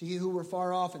to you who were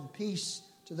far off, and peace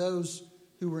to those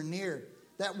who were near."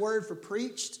 That word for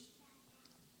preached,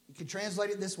 you could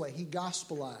translate it this way: he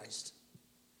gospelized.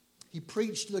 He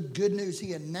preached the good news.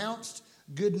 He announced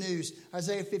good news.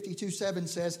 Isaiah 52:7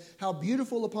 says, "How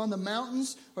beautiful upon the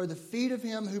mountains are the feet of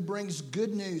him who brings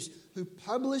good news, who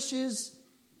publishes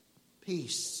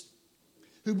peace,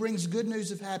 who brings good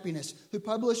news of happiness, who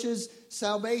publishes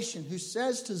salvation, who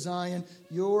says to Zion,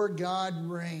 your God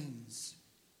reigns."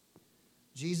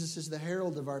 Jesus is the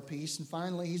herald of our peace. And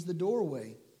finally, he's the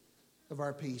doorway of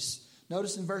our peace.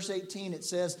 Notice in verse 18 it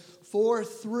says, "For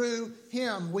through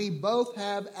him we both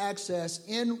have access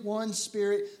in one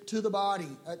spirit to the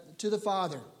body, to the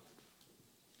Father."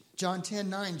 John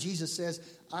 10:9, Jesus says,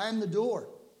 I am the door.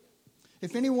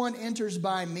 If anyone enters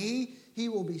by me, he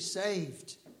will be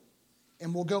saved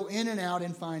and will go in and out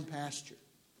and find pasture.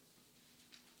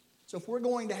 So if we're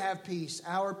going to have peace,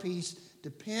 our peace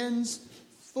depends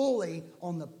fully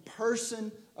on the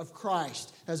person of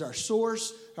Christ as our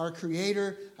source, our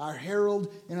creator, our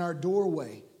herald, and our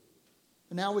doorway.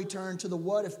 And now we turn to the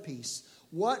what of peace.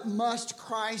 What must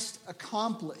Christ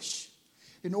accomplish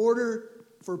in order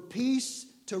for peace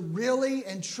to really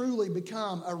and truly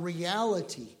become a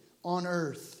reality on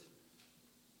earth?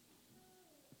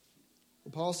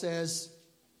 Well, Paul says,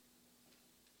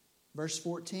 verse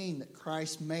 14, that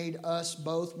Christ made us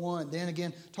both one. Then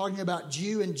again, talking about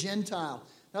Jew and Gentile.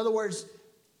 In other words,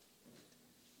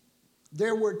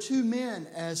 there were two men,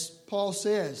 as Paul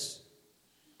says,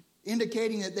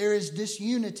 indicating that there is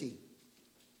disunity.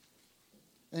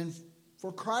 And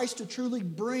for Christ to truly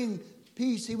bring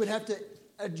peace, he would have to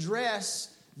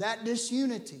address that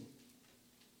disunity.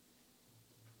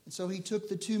 And so he took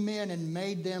the two men and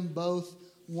made them both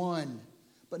one.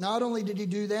 But not only did he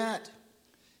do that,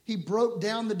 he broke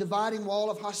down the dividing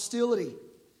wall of hostility.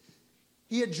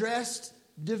 He addressed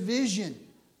division.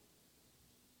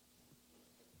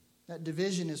 That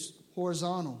division is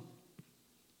horizontal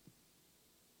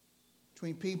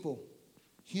between people,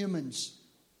 humans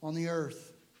on the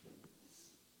earth.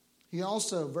 He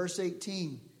also, verse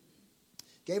 18,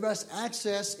 gave us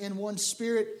access in one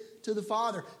spirit to the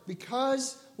Father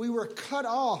because we were cut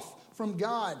off from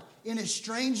God in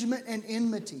estrangement and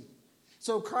enmity.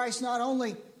 So Christ not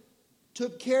only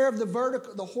took care of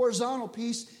the horizontal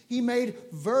peace, he made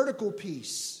vertical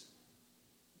peace.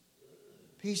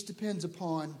 Peace depends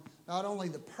upon not only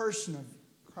the person of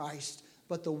Christ,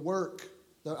 but the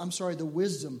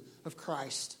wisdom of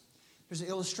Christ. There's an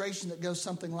illustration that goes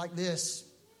something like this.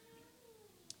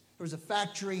 There was a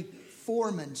factory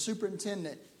foreman,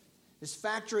 superintendent. This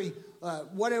factory,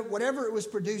 whatever it was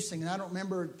producing, and I don't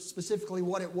remember specifically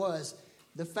what it was,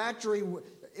 the factory,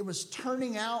 it was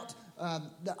turning out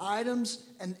the items,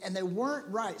 and they weren't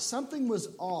right. Something was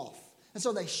off. And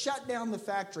so they shut down the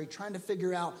factory trying to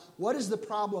figure out what is the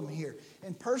problem here.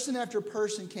 And person after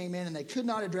person came in and they could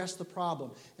not address the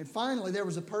problem. And finally there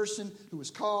was a person who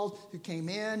was called who came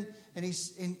in and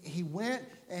he went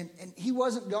and he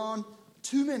wasn't gone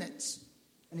 2 minutes.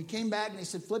 And he came back and he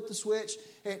said, flip the switch,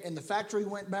 and the factory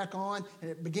went back on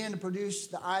and it began to produce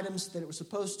the items that it was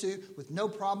supposed to with no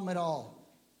problem at all.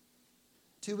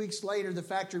 2 weeks later, the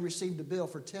factory received a bill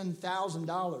for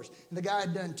 $10,000 and the guy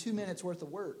had done 2 minutes worth of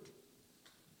work.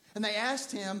 And they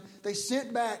asked him, they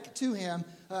sent back to him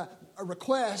a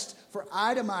request for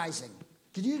itemizing.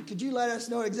 Could you let us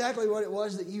know exactly what it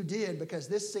was that you did? Because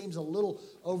this seems a little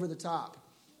over the top.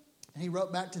 And he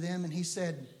wrote back to them and he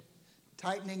said,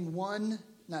 tightening one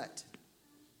nut,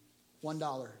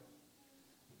 $1.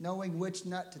 Knowing which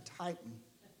nut to tighten,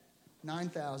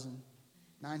 $9,999.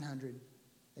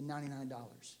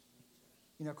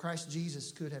 You know, Christ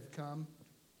Jesus could have come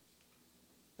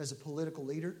as a political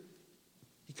leader.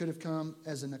 He could have come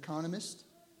as an economist,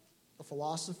 a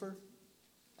philosopher,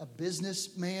 a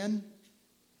businessman,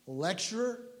 a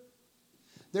lecturer.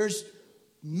 There's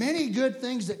many good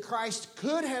things that Christ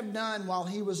could have done while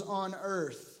he was on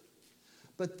earth.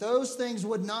 But those things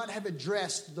would not have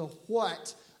addressed the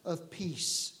what of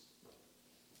peace.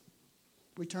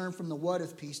 We turn from the what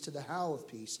of peace to the how of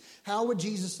peace. How would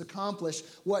Jesus accomplish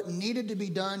what needed to be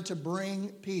done to bring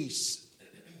peace?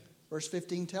 Verse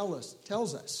 15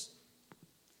 tells us.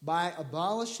 By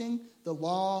abolishing the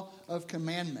law of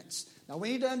commandments. Now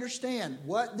we need to understand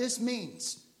what this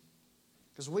means.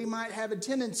 Because we might have a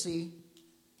tendency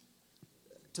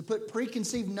to put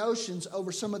preconceived notions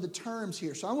over some of the terms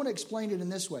here. So I want to explain it in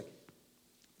this way.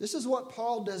 This is what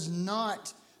Paul does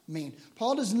not mean.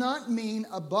 Paul does not mean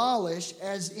abolish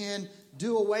as in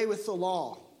do away with the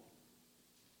law.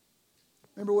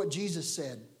 Remember what Jesus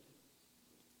said.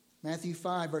 Matthew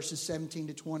 5, verses 17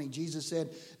 to 20. Jesus said,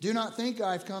 do not think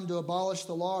I have come to abolish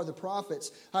the law or the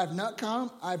prophets. I have not come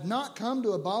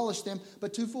to abolish them,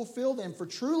 but to fulfill them. For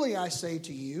truly I say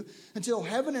to you, until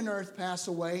heaven and earth pass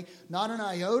away, not an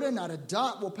iota, not a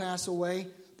dot will pass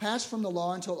from the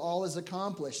law until all is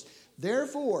accomplished.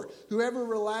 Therefore, whoever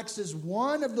relaxes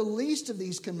one of the least of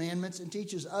these commandments and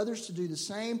teaches others to do the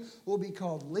same will be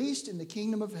called least in the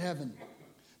kingdom of heaven.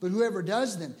 But whoever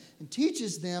does them and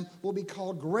teaches them will be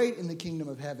called great in the kingdom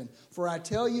of heaven. For I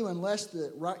tell you, unless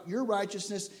your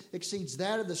righteousness exceeds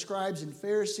that of the scribes and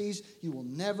Pharisees, you will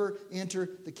never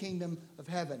enter the kingdom of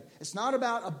heaven. It's not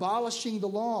about abolishing the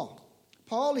law.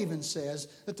 Paul even says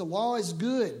that the law is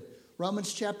good.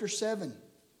 Romans chapter 7.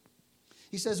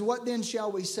 He says, what then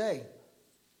shall we say?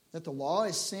 That the law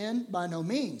is sin? By no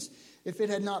means. If it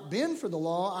had not been for the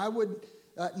law, I would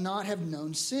not have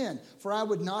known sin. For I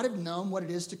would not have known what it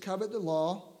is to covet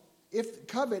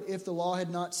if the law had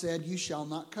not said, you shall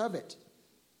not covet.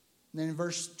 And then in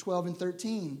verse 12 and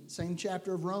 13, same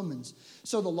chapter of Romans.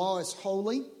 So the law is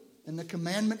holy, and the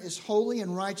commandment is holy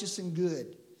and righteous and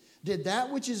good. Did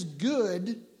that which is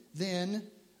good then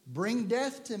bring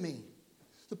death to me?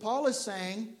 So Paul is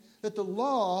saying that the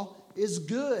law is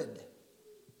good.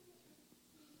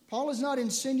 Paul is not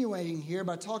insinuating here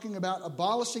by talking about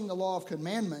abolishing the law of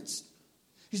commandments.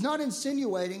 He's not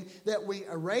insinuating that we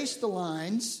erase the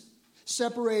lines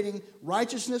separating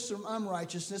righteousness from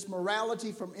unrighteousness,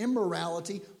 morality from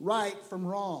immorality, right from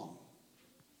wrong.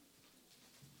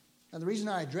 Now, the reason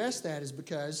I address that is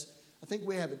because I think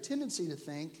we have a tendency to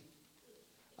think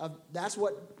that's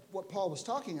what Paul was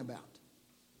talking about.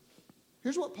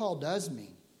 Here's what Paul does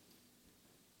mean.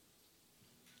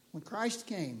 When Christ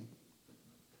came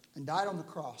and died on the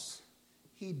cross,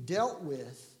 he dealt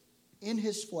with, in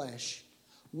his flesh,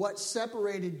 what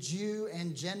separated Jew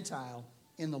and Gentile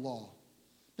in the law.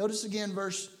 Notice again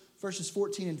verses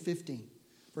 14 and 15.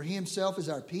 For he himself is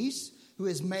our peace, who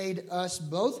has made us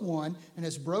both one, and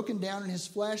has broken down in his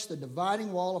flesh the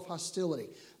dividing wall of hostility,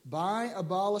 by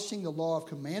abolishing the law of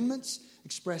commandments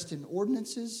expressed in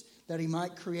ordinances, that he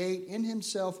might create in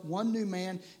himself one new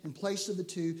man in place of the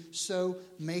two, so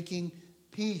making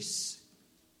peace.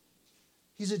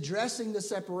 He's addressing the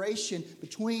separation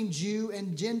between Jew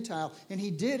and Gentile, and he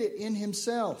did it in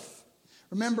himself.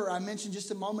 Remember, I mentioned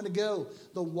just a moment ago,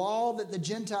 the wall that the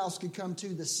Gentiles could come to,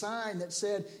 the sign that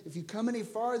said, if you come any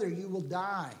farther, you will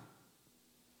die.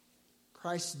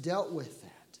 Christ dealt with that.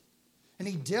 And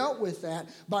he dealt with that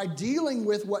by dealing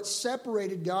with what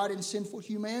separated God and sinful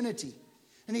humanity.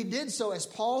 And he did so, as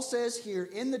Paul says here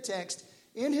in the text,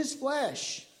 in his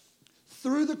flesh,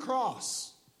 through the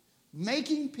cross,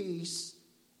 making peace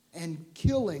and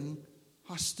killing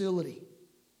hostility.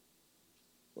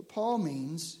 What Paul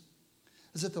means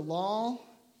is that the law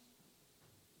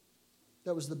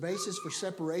that was the basis for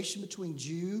separation between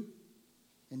Jew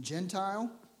and Gentile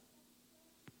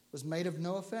was made of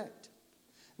no effect.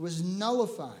 It was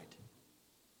nullified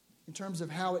in terms of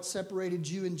how it separated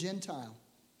Jew and Gentile.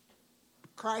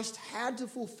 Christ had to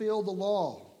fulfill the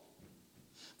law.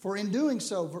 For in doing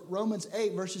so, Romans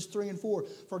 8, verses 3 and 4,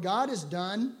 for God has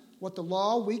done what the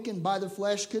law, weakened by the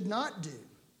flesh, could not do.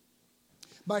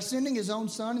 By sending his own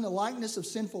Son in the likeness of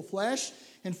sinful flesh,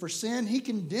 and for sin, he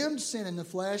condemned sin in the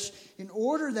flesh in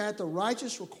order that the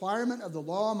righteous requirement of the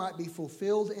law might be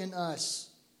fulfilled in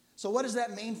us. So what does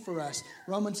that mean for us?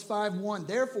 Romans 5:1.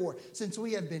 Therefore, since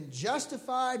we have been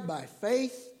justified by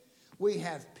faith, we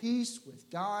have peace with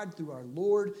God through our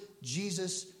Lord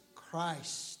Jesus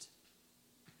Christ.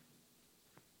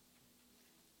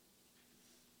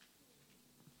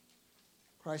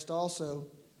 Christ also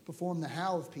performed the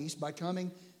how of peace by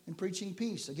coming and preaching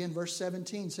peace. Again, verse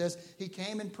 17 says, he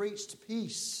came and preached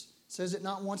peace. It says it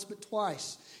not once but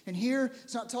twice. And here,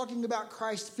 it's not talking about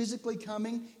Christ physically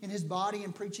coming in his body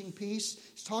and preaching peace.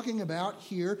 It's talking about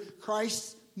here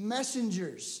Christ's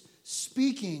messengers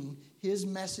speaking his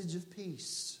message of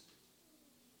peace.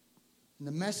 And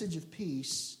the message of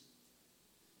peace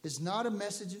is not a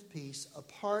message of peace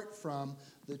apart from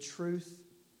the truth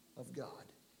of God.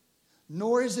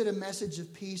 Nor is it a message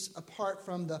of peace apart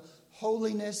from the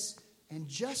holiness and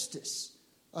justice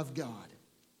of God.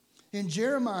 In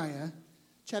Jeremiah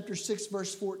chapter 6,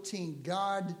 verse 14,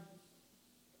 God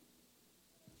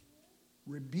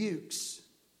rebukes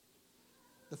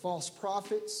the false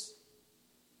prophets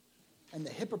and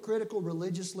the hypocritical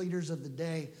religious leaders of the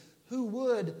day who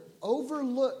would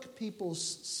overlook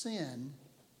people's sin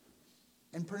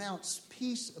and pronounce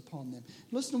peace upon them.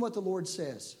 Listen to what the Lord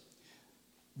says.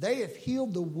 They have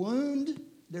healed the wound,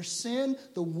 their sin,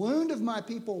 the wound of my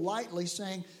people lightly,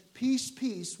 saying, peace,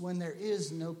 peace, when there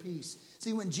is no peace.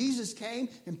 See, when Jesus came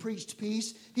and preached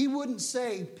peace, he wouldn't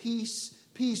say peace,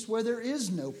 peace, where there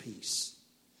is no peace.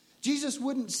 Jesus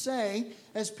wouldn't say,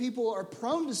 as people are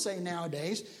prone to say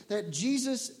nowadays,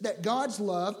 that God's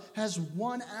love has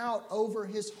won out over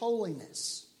his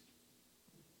holiness.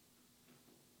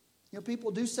 You know,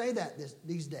 people do say that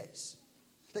these days.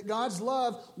 That God's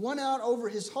love won out over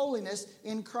his holiness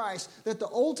in Christ. That the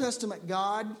Old Testament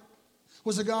God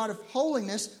was a God of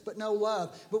holiness but no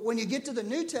love. But when you get to the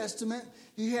New Testament,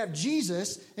 you have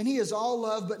Jesus and he is all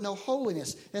love but no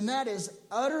holiness. And that is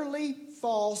utterly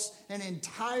false and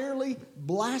entirely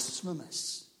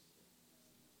blasphemous.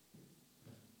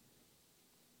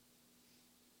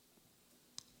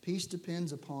 Peace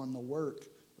depends upon the work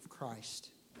of Christ.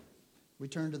 We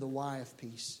turn to the why of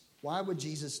peace. Why would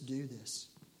Jesus do this?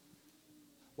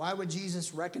 Why would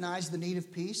Jesus recognize the need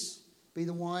of peace? Be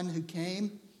the one who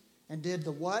came and did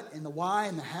the what and the why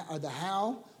and the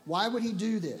how? Why would he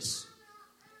do this?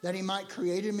 That he might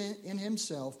create in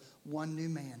himself one new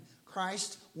man.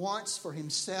 Christ wants for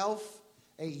himself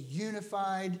a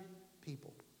unified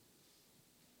people.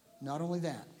 Not only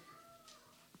that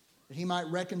he might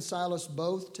reconcile us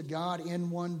both to God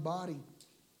in one body.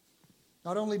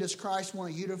 Not only does Christ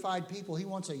want a unified people, he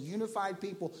wants a unified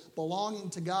people belonging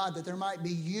to God, that there might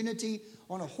be unity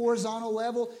on a horizontal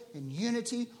level and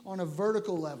unity on a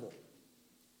vertical level.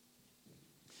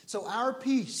 So our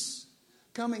peace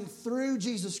coming through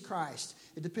Jesus Christ,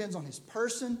 it depends on his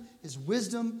person, his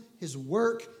wisdom, his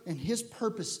work, and his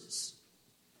purposes.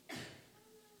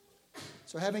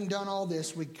 So having done all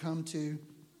this, we come to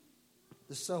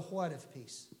the so what of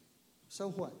peace.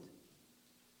 So what?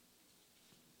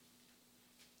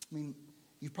 I mean,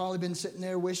 you've probably been sitting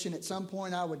there wishing at some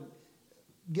point I would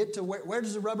get to where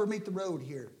does the rubber meet the road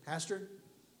here, Pastor?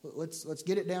 Let's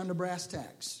get it down to brass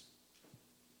tacks.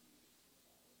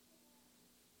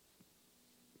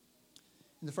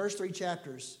 In the first 3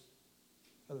 chapters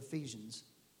of Ephesians,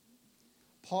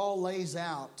 Paul lays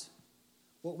out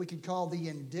what we could call the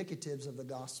indicatives of the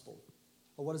gospel.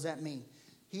 Well, what does that mean?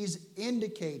 He's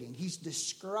indicating, he's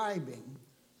describing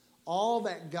all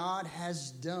that God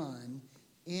has done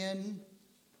in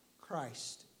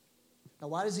Christ. Now,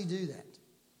 why does he do that?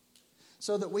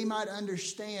 So that we might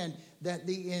understand that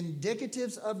the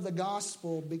indicatives of the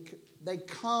gospel, they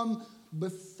come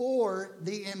before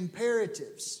the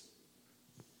imperatives.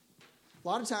 A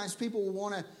lot of times people will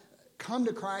want to come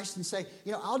to Christ and say,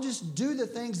 I'll just do the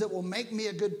things that will make me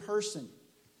a good person.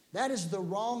 That is the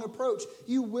wrong approach.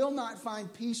 You will not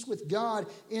find peace with God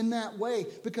in that way,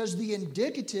 because the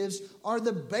indicatives are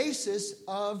the basis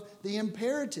of the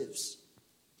imperatives.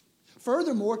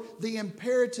 Furthermore, the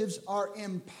imperatives are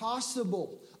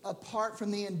impossible apart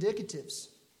from the indicatives.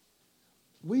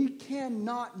 We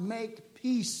cannot make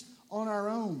peace on our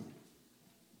own.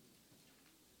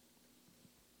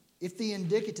 If the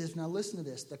indicatives, now listen to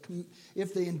this,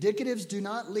 if the indicatives do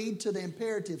not lead to the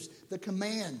imperatives, the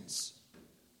commands.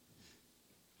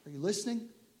 Are you listening?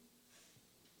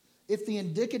 If the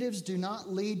indicatives do not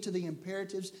lead to the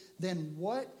imperatives, then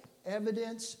what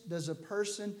evidence does a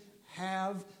person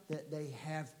have that they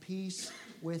have peace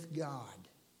with God?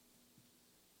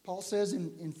 Paul says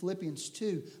in Philippians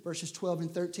 2, verses 12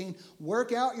 and 13,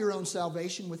 work out your own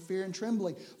salvation with fear and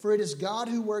trembling, for it is God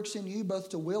who works in you both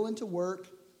to will and to work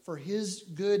for his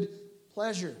good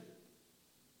pleasure.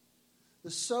 The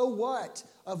so what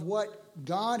of what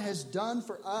God has done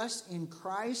for us in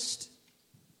Christ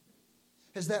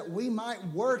is that we might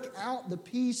work out the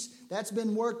peace that's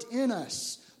been worked in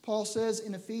us. Paul says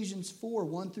in Ephesians 4,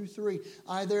 1 through 3,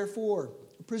 I therefore,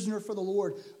 a prisoner for the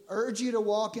Lord, urge you to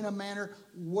walk in a manner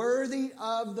worthy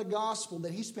of the gospel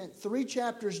that he spent 3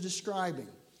 chapters describing.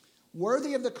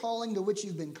 Worthy of the calling to which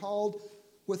you've been called,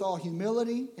 with all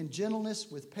humility and gentleness,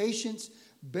 with patience,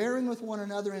 bearing with one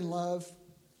another in love.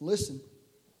 Listen,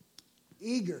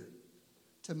 eager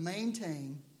to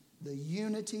maintain the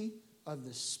unity of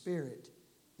the Spirit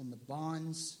in the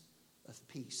bonds of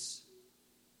peace.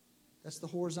 That's the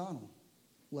horizontal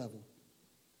level.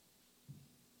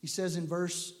 He says in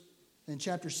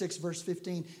chapter 6, verse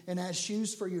 15, and as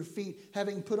shoes for your feet,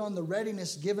 having put on the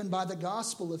readiness given by the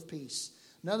gospel of peace.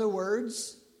 In other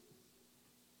words,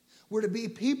 we're to be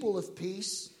people of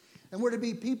peace, and we're to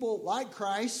be people like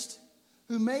Christ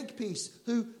who make peace,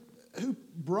 who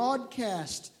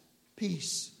broadcast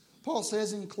peace. Paul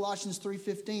says in Colossians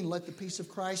 3:15, let the peace of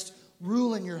Christ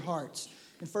rule in your hearts.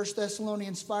 In 1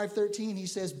 Thessalonians 5:13, he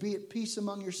says, be at peace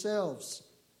among yourselves.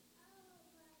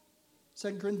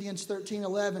 2 Corinthians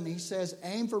 13:11, he says,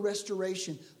 aim for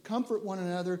restoration, comfort one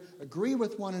another, agree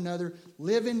with one another,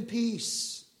 live in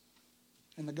peace.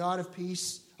 And the God of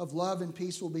peace, of love and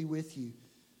peace will be with you.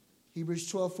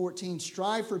 Hebrews 12:14,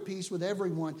 strive for peace with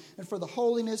everyone and for the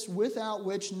holiness without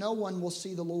which no one will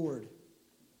see the Lord.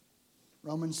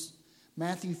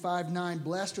 Matthew 5:9,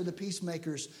 blessed are the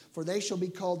peacemakers, for they shall be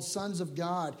called sons of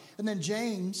God. And then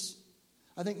James,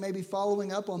 I think maybe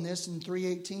following up on this in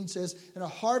 3:18 says, and a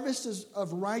harvest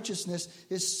of righteousness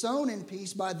is sown in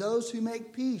peace by those who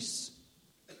make peace.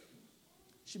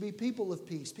 Should be people of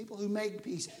peace, people who make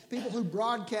peace, people who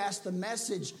broadcast the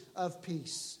message of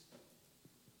peace.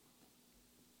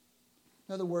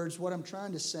 In other words, what I'm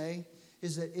trying to say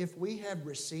is that if we have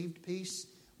received peace,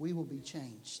 we will be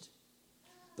changed.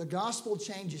 The gospel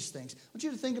changes things. I want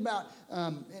you to think about,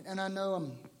 and I know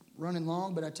I'm running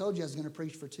long, but I told you I was going to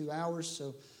preach for 2 hours,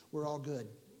 so we're all good.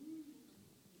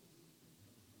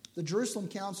 The Jerusalem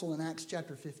Council in Acts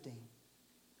chapter 15.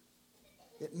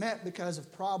 It met because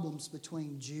of problems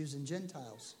between Jews and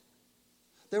Gentiles.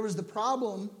 There was the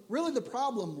problem, really the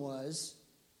problem was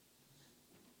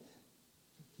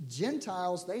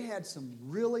Gentiles, they had some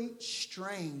really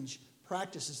strange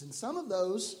practices. And some of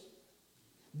those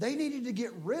they needed to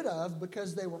get rid of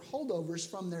because they were holdovers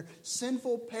from their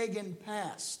sinful pagan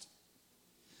past.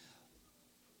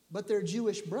 But their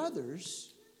Jewish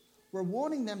brothers were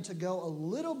wanting them to go a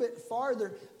little bit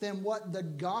farther than what the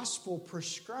gospel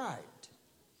prescribed.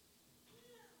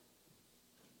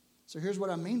 So here's what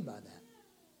I mean by that.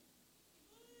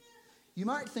 You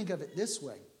might think of it this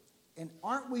way, and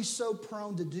aren't we so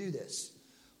prone to do this?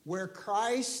 Where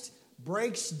Christ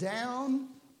breaks down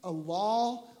a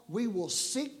law, we will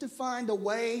seek to find a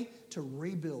way to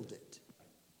rebuild it.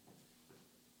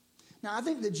 Now, I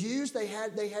think the Jews, they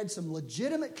had some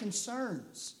legitimate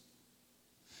concerns.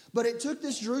 But it took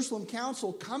this Jerusalem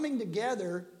council coming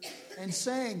together and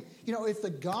saying, you know, if the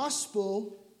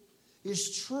gospel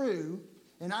is true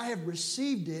and I have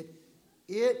received it,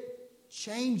 it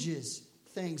changes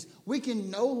things. We can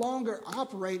no longer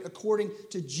operate according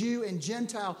to Jew and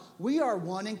Gentile. We are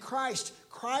one in Christ.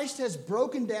 Christ has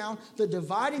broken down the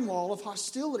dividing wall of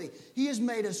hostility. He has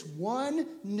made us one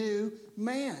new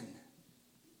man.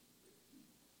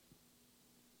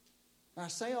 I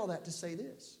say all that to say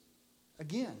this.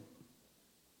 Again,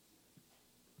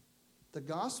 the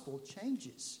gospel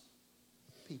changes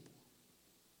people.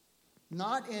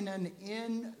 Not in an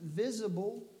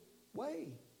invisible way,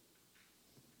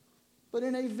 but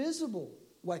in a visible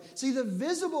way. See, the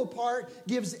visible part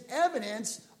gives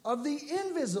evidence of the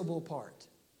invisible part.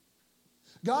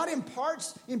 God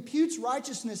imputes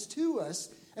righteousness to us,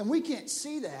 and we can't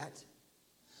see that.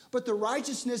 But the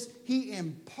righteousness He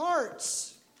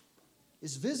imparts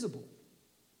is visible.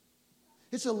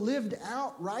 It's a lived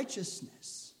out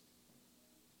righteousness.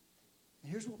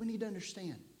 And here's what we need to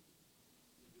understand.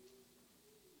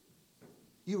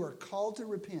 You are called to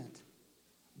repent.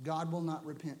 God will not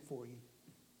repent for you.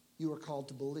 You are called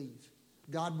to believe.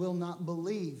 God will not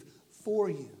believe for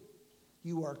you.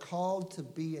 You are called to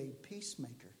be a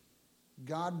peacemaker.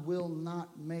 God will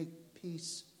not make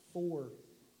peace for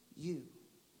you.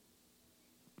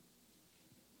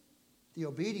 The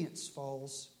obedience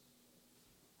falls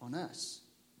on us.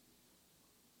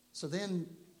 So then,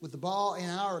 with the ball in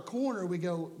our corner, we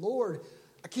go, Lord,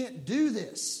 I can't do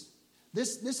this.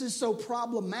 This is so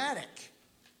problematic.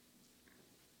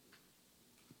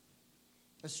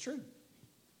 That's true.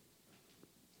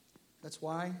 That's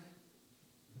why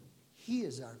He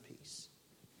is our peace.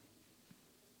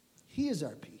 He is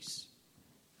our peace.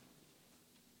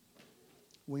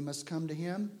 We must come to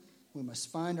Him. We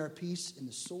must find our peace in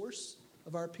the source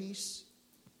of our peace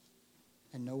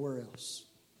and nowhere else.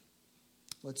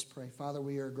 Let's pray. Father,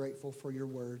 we are grateful for your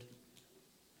word.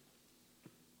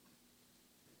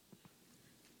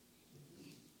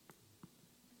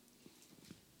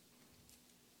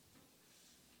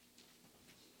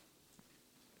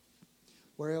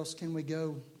 Where else can we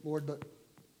go, Lord,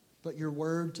 but your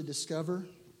word to discover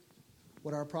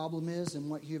what our problem is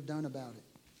and what you have done about it?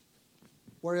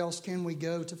 Where else can we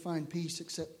go to find peace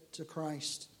except to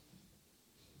Christ?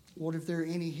 Lord, if there are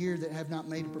any here that have not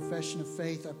made a profession of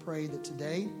faith, I pray that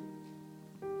today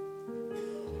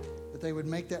that they would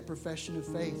make that profession of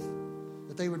faith,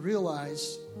 that they would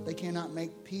realize they cannot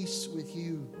make peace with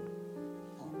you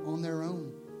on their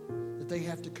own, that they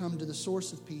have to come to the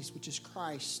source of peace, which is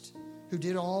Christ, who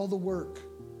did all the work.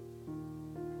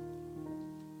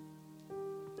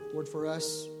 Lord, for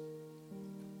us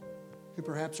who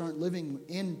perhaps aren't living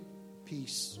in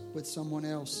peace with someone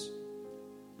else,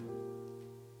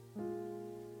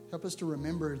 help us to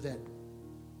remember that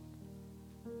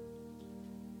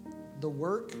the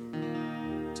work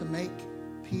to make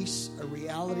peace a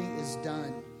reality is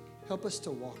done. Help us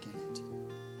to walk in it.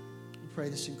 We pray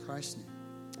this in Christ's name.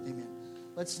 Amen.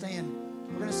 Let's stand.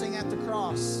 We're going to sing At the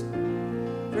Cross.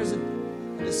 If there's a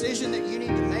decision that you need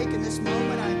to make in this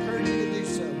moment, I encourage you to do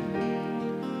so.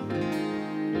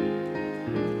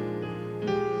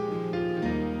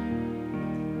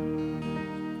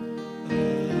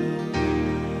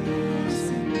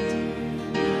 Sacred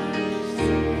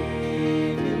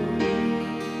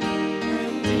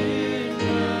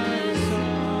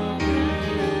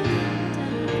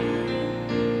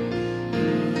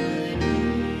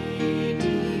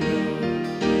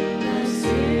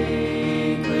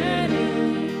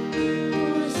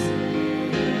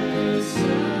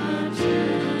and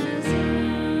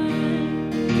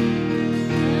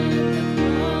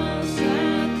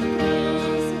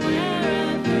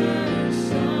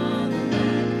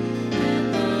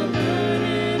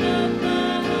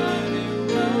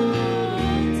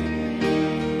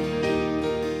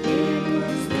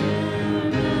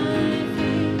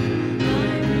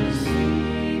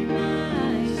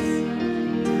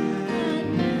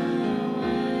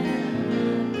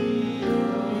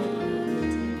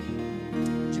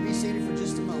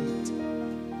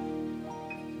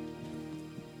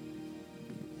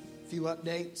few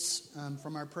updates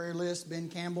from our prayer list. Ben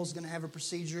Campbell's going to have a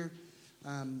procedure,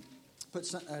 put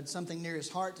something near his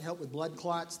heart to help with blood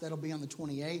clots. That'll be on the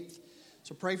 28th.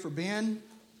 So pray for Ben.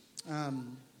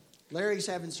 Larry's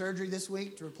having surgery this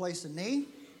week to replace a knee,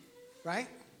 right?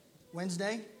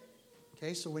 Wednesday.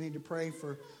 Okay, so we need to pray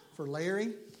for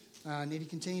Larry. Need to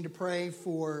continue to pray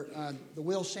for the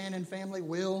Will Shannon family.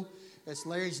 Will, that's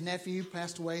Larry's nephew,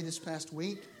 passed away this past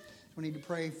week. We need to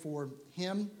pray for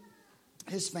him,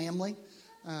 his family.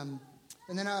 And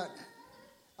then I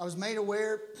was made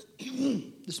aware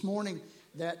this morning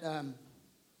that,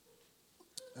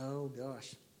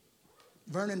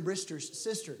 Vernon Brister's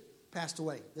sister passed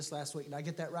away this last week. Did I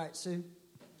get that right, Sue?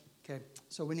 Okay,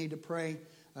 so we need to pray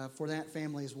for that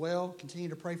family as well. Continue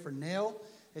to pray for Nell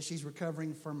as she's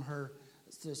recovering from her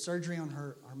surgery on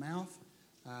her mouth.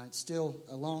 It's still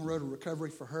a long road of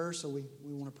recovery for her, so we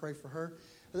want to pray for her.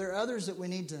 Are there others that we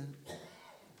need to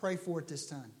pray for at this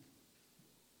time?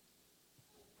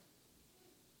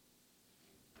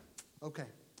 Okay.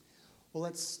 Well,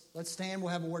 let's stand.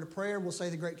 We'll have a word of prayer. We'll say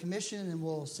the Great Commission, and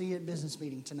we'll see you at business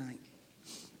meeting tonight.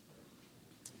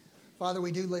 Father,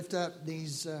 we do lift up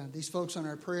these folks on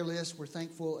our prayer list. We're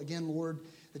thankful, again, Lord,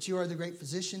 that you are the great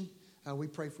physician. We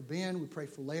pray for Ben. We pray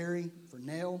for Larry, for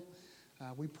Nell.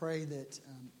 We pray that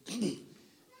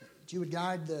you would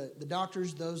guide the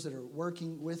doctors, those that are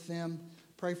working with them.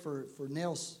 Pray for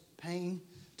Nell's pain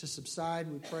to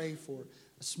subside. We pray for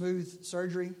a smooth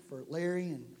surgery for Larry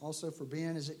and also for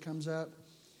Ben as it comes up.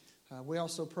 We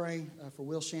also pray for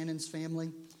Will Shannon's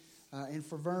family and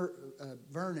for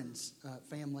Vernon's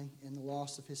family and the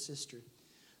loss of his sister.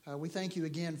 We thank you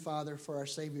again, Father, for our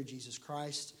Savior Jesus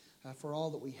Christ, for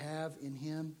all that we have in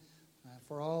him,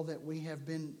 for all that we have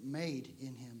been made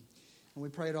in him. And we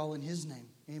pray it all in his name.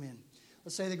 Amen.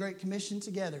 Let's say the Great Commission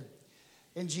together.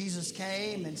 And Jesus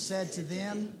came and said to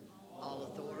them, all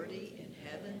authority in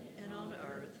heaven and on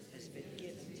earth has been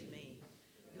given to me.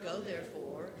 Go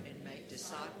therefore and make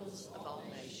disciples of all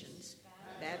nations,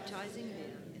 baptizing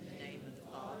them in the name of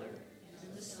the Father,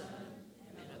 and the Son,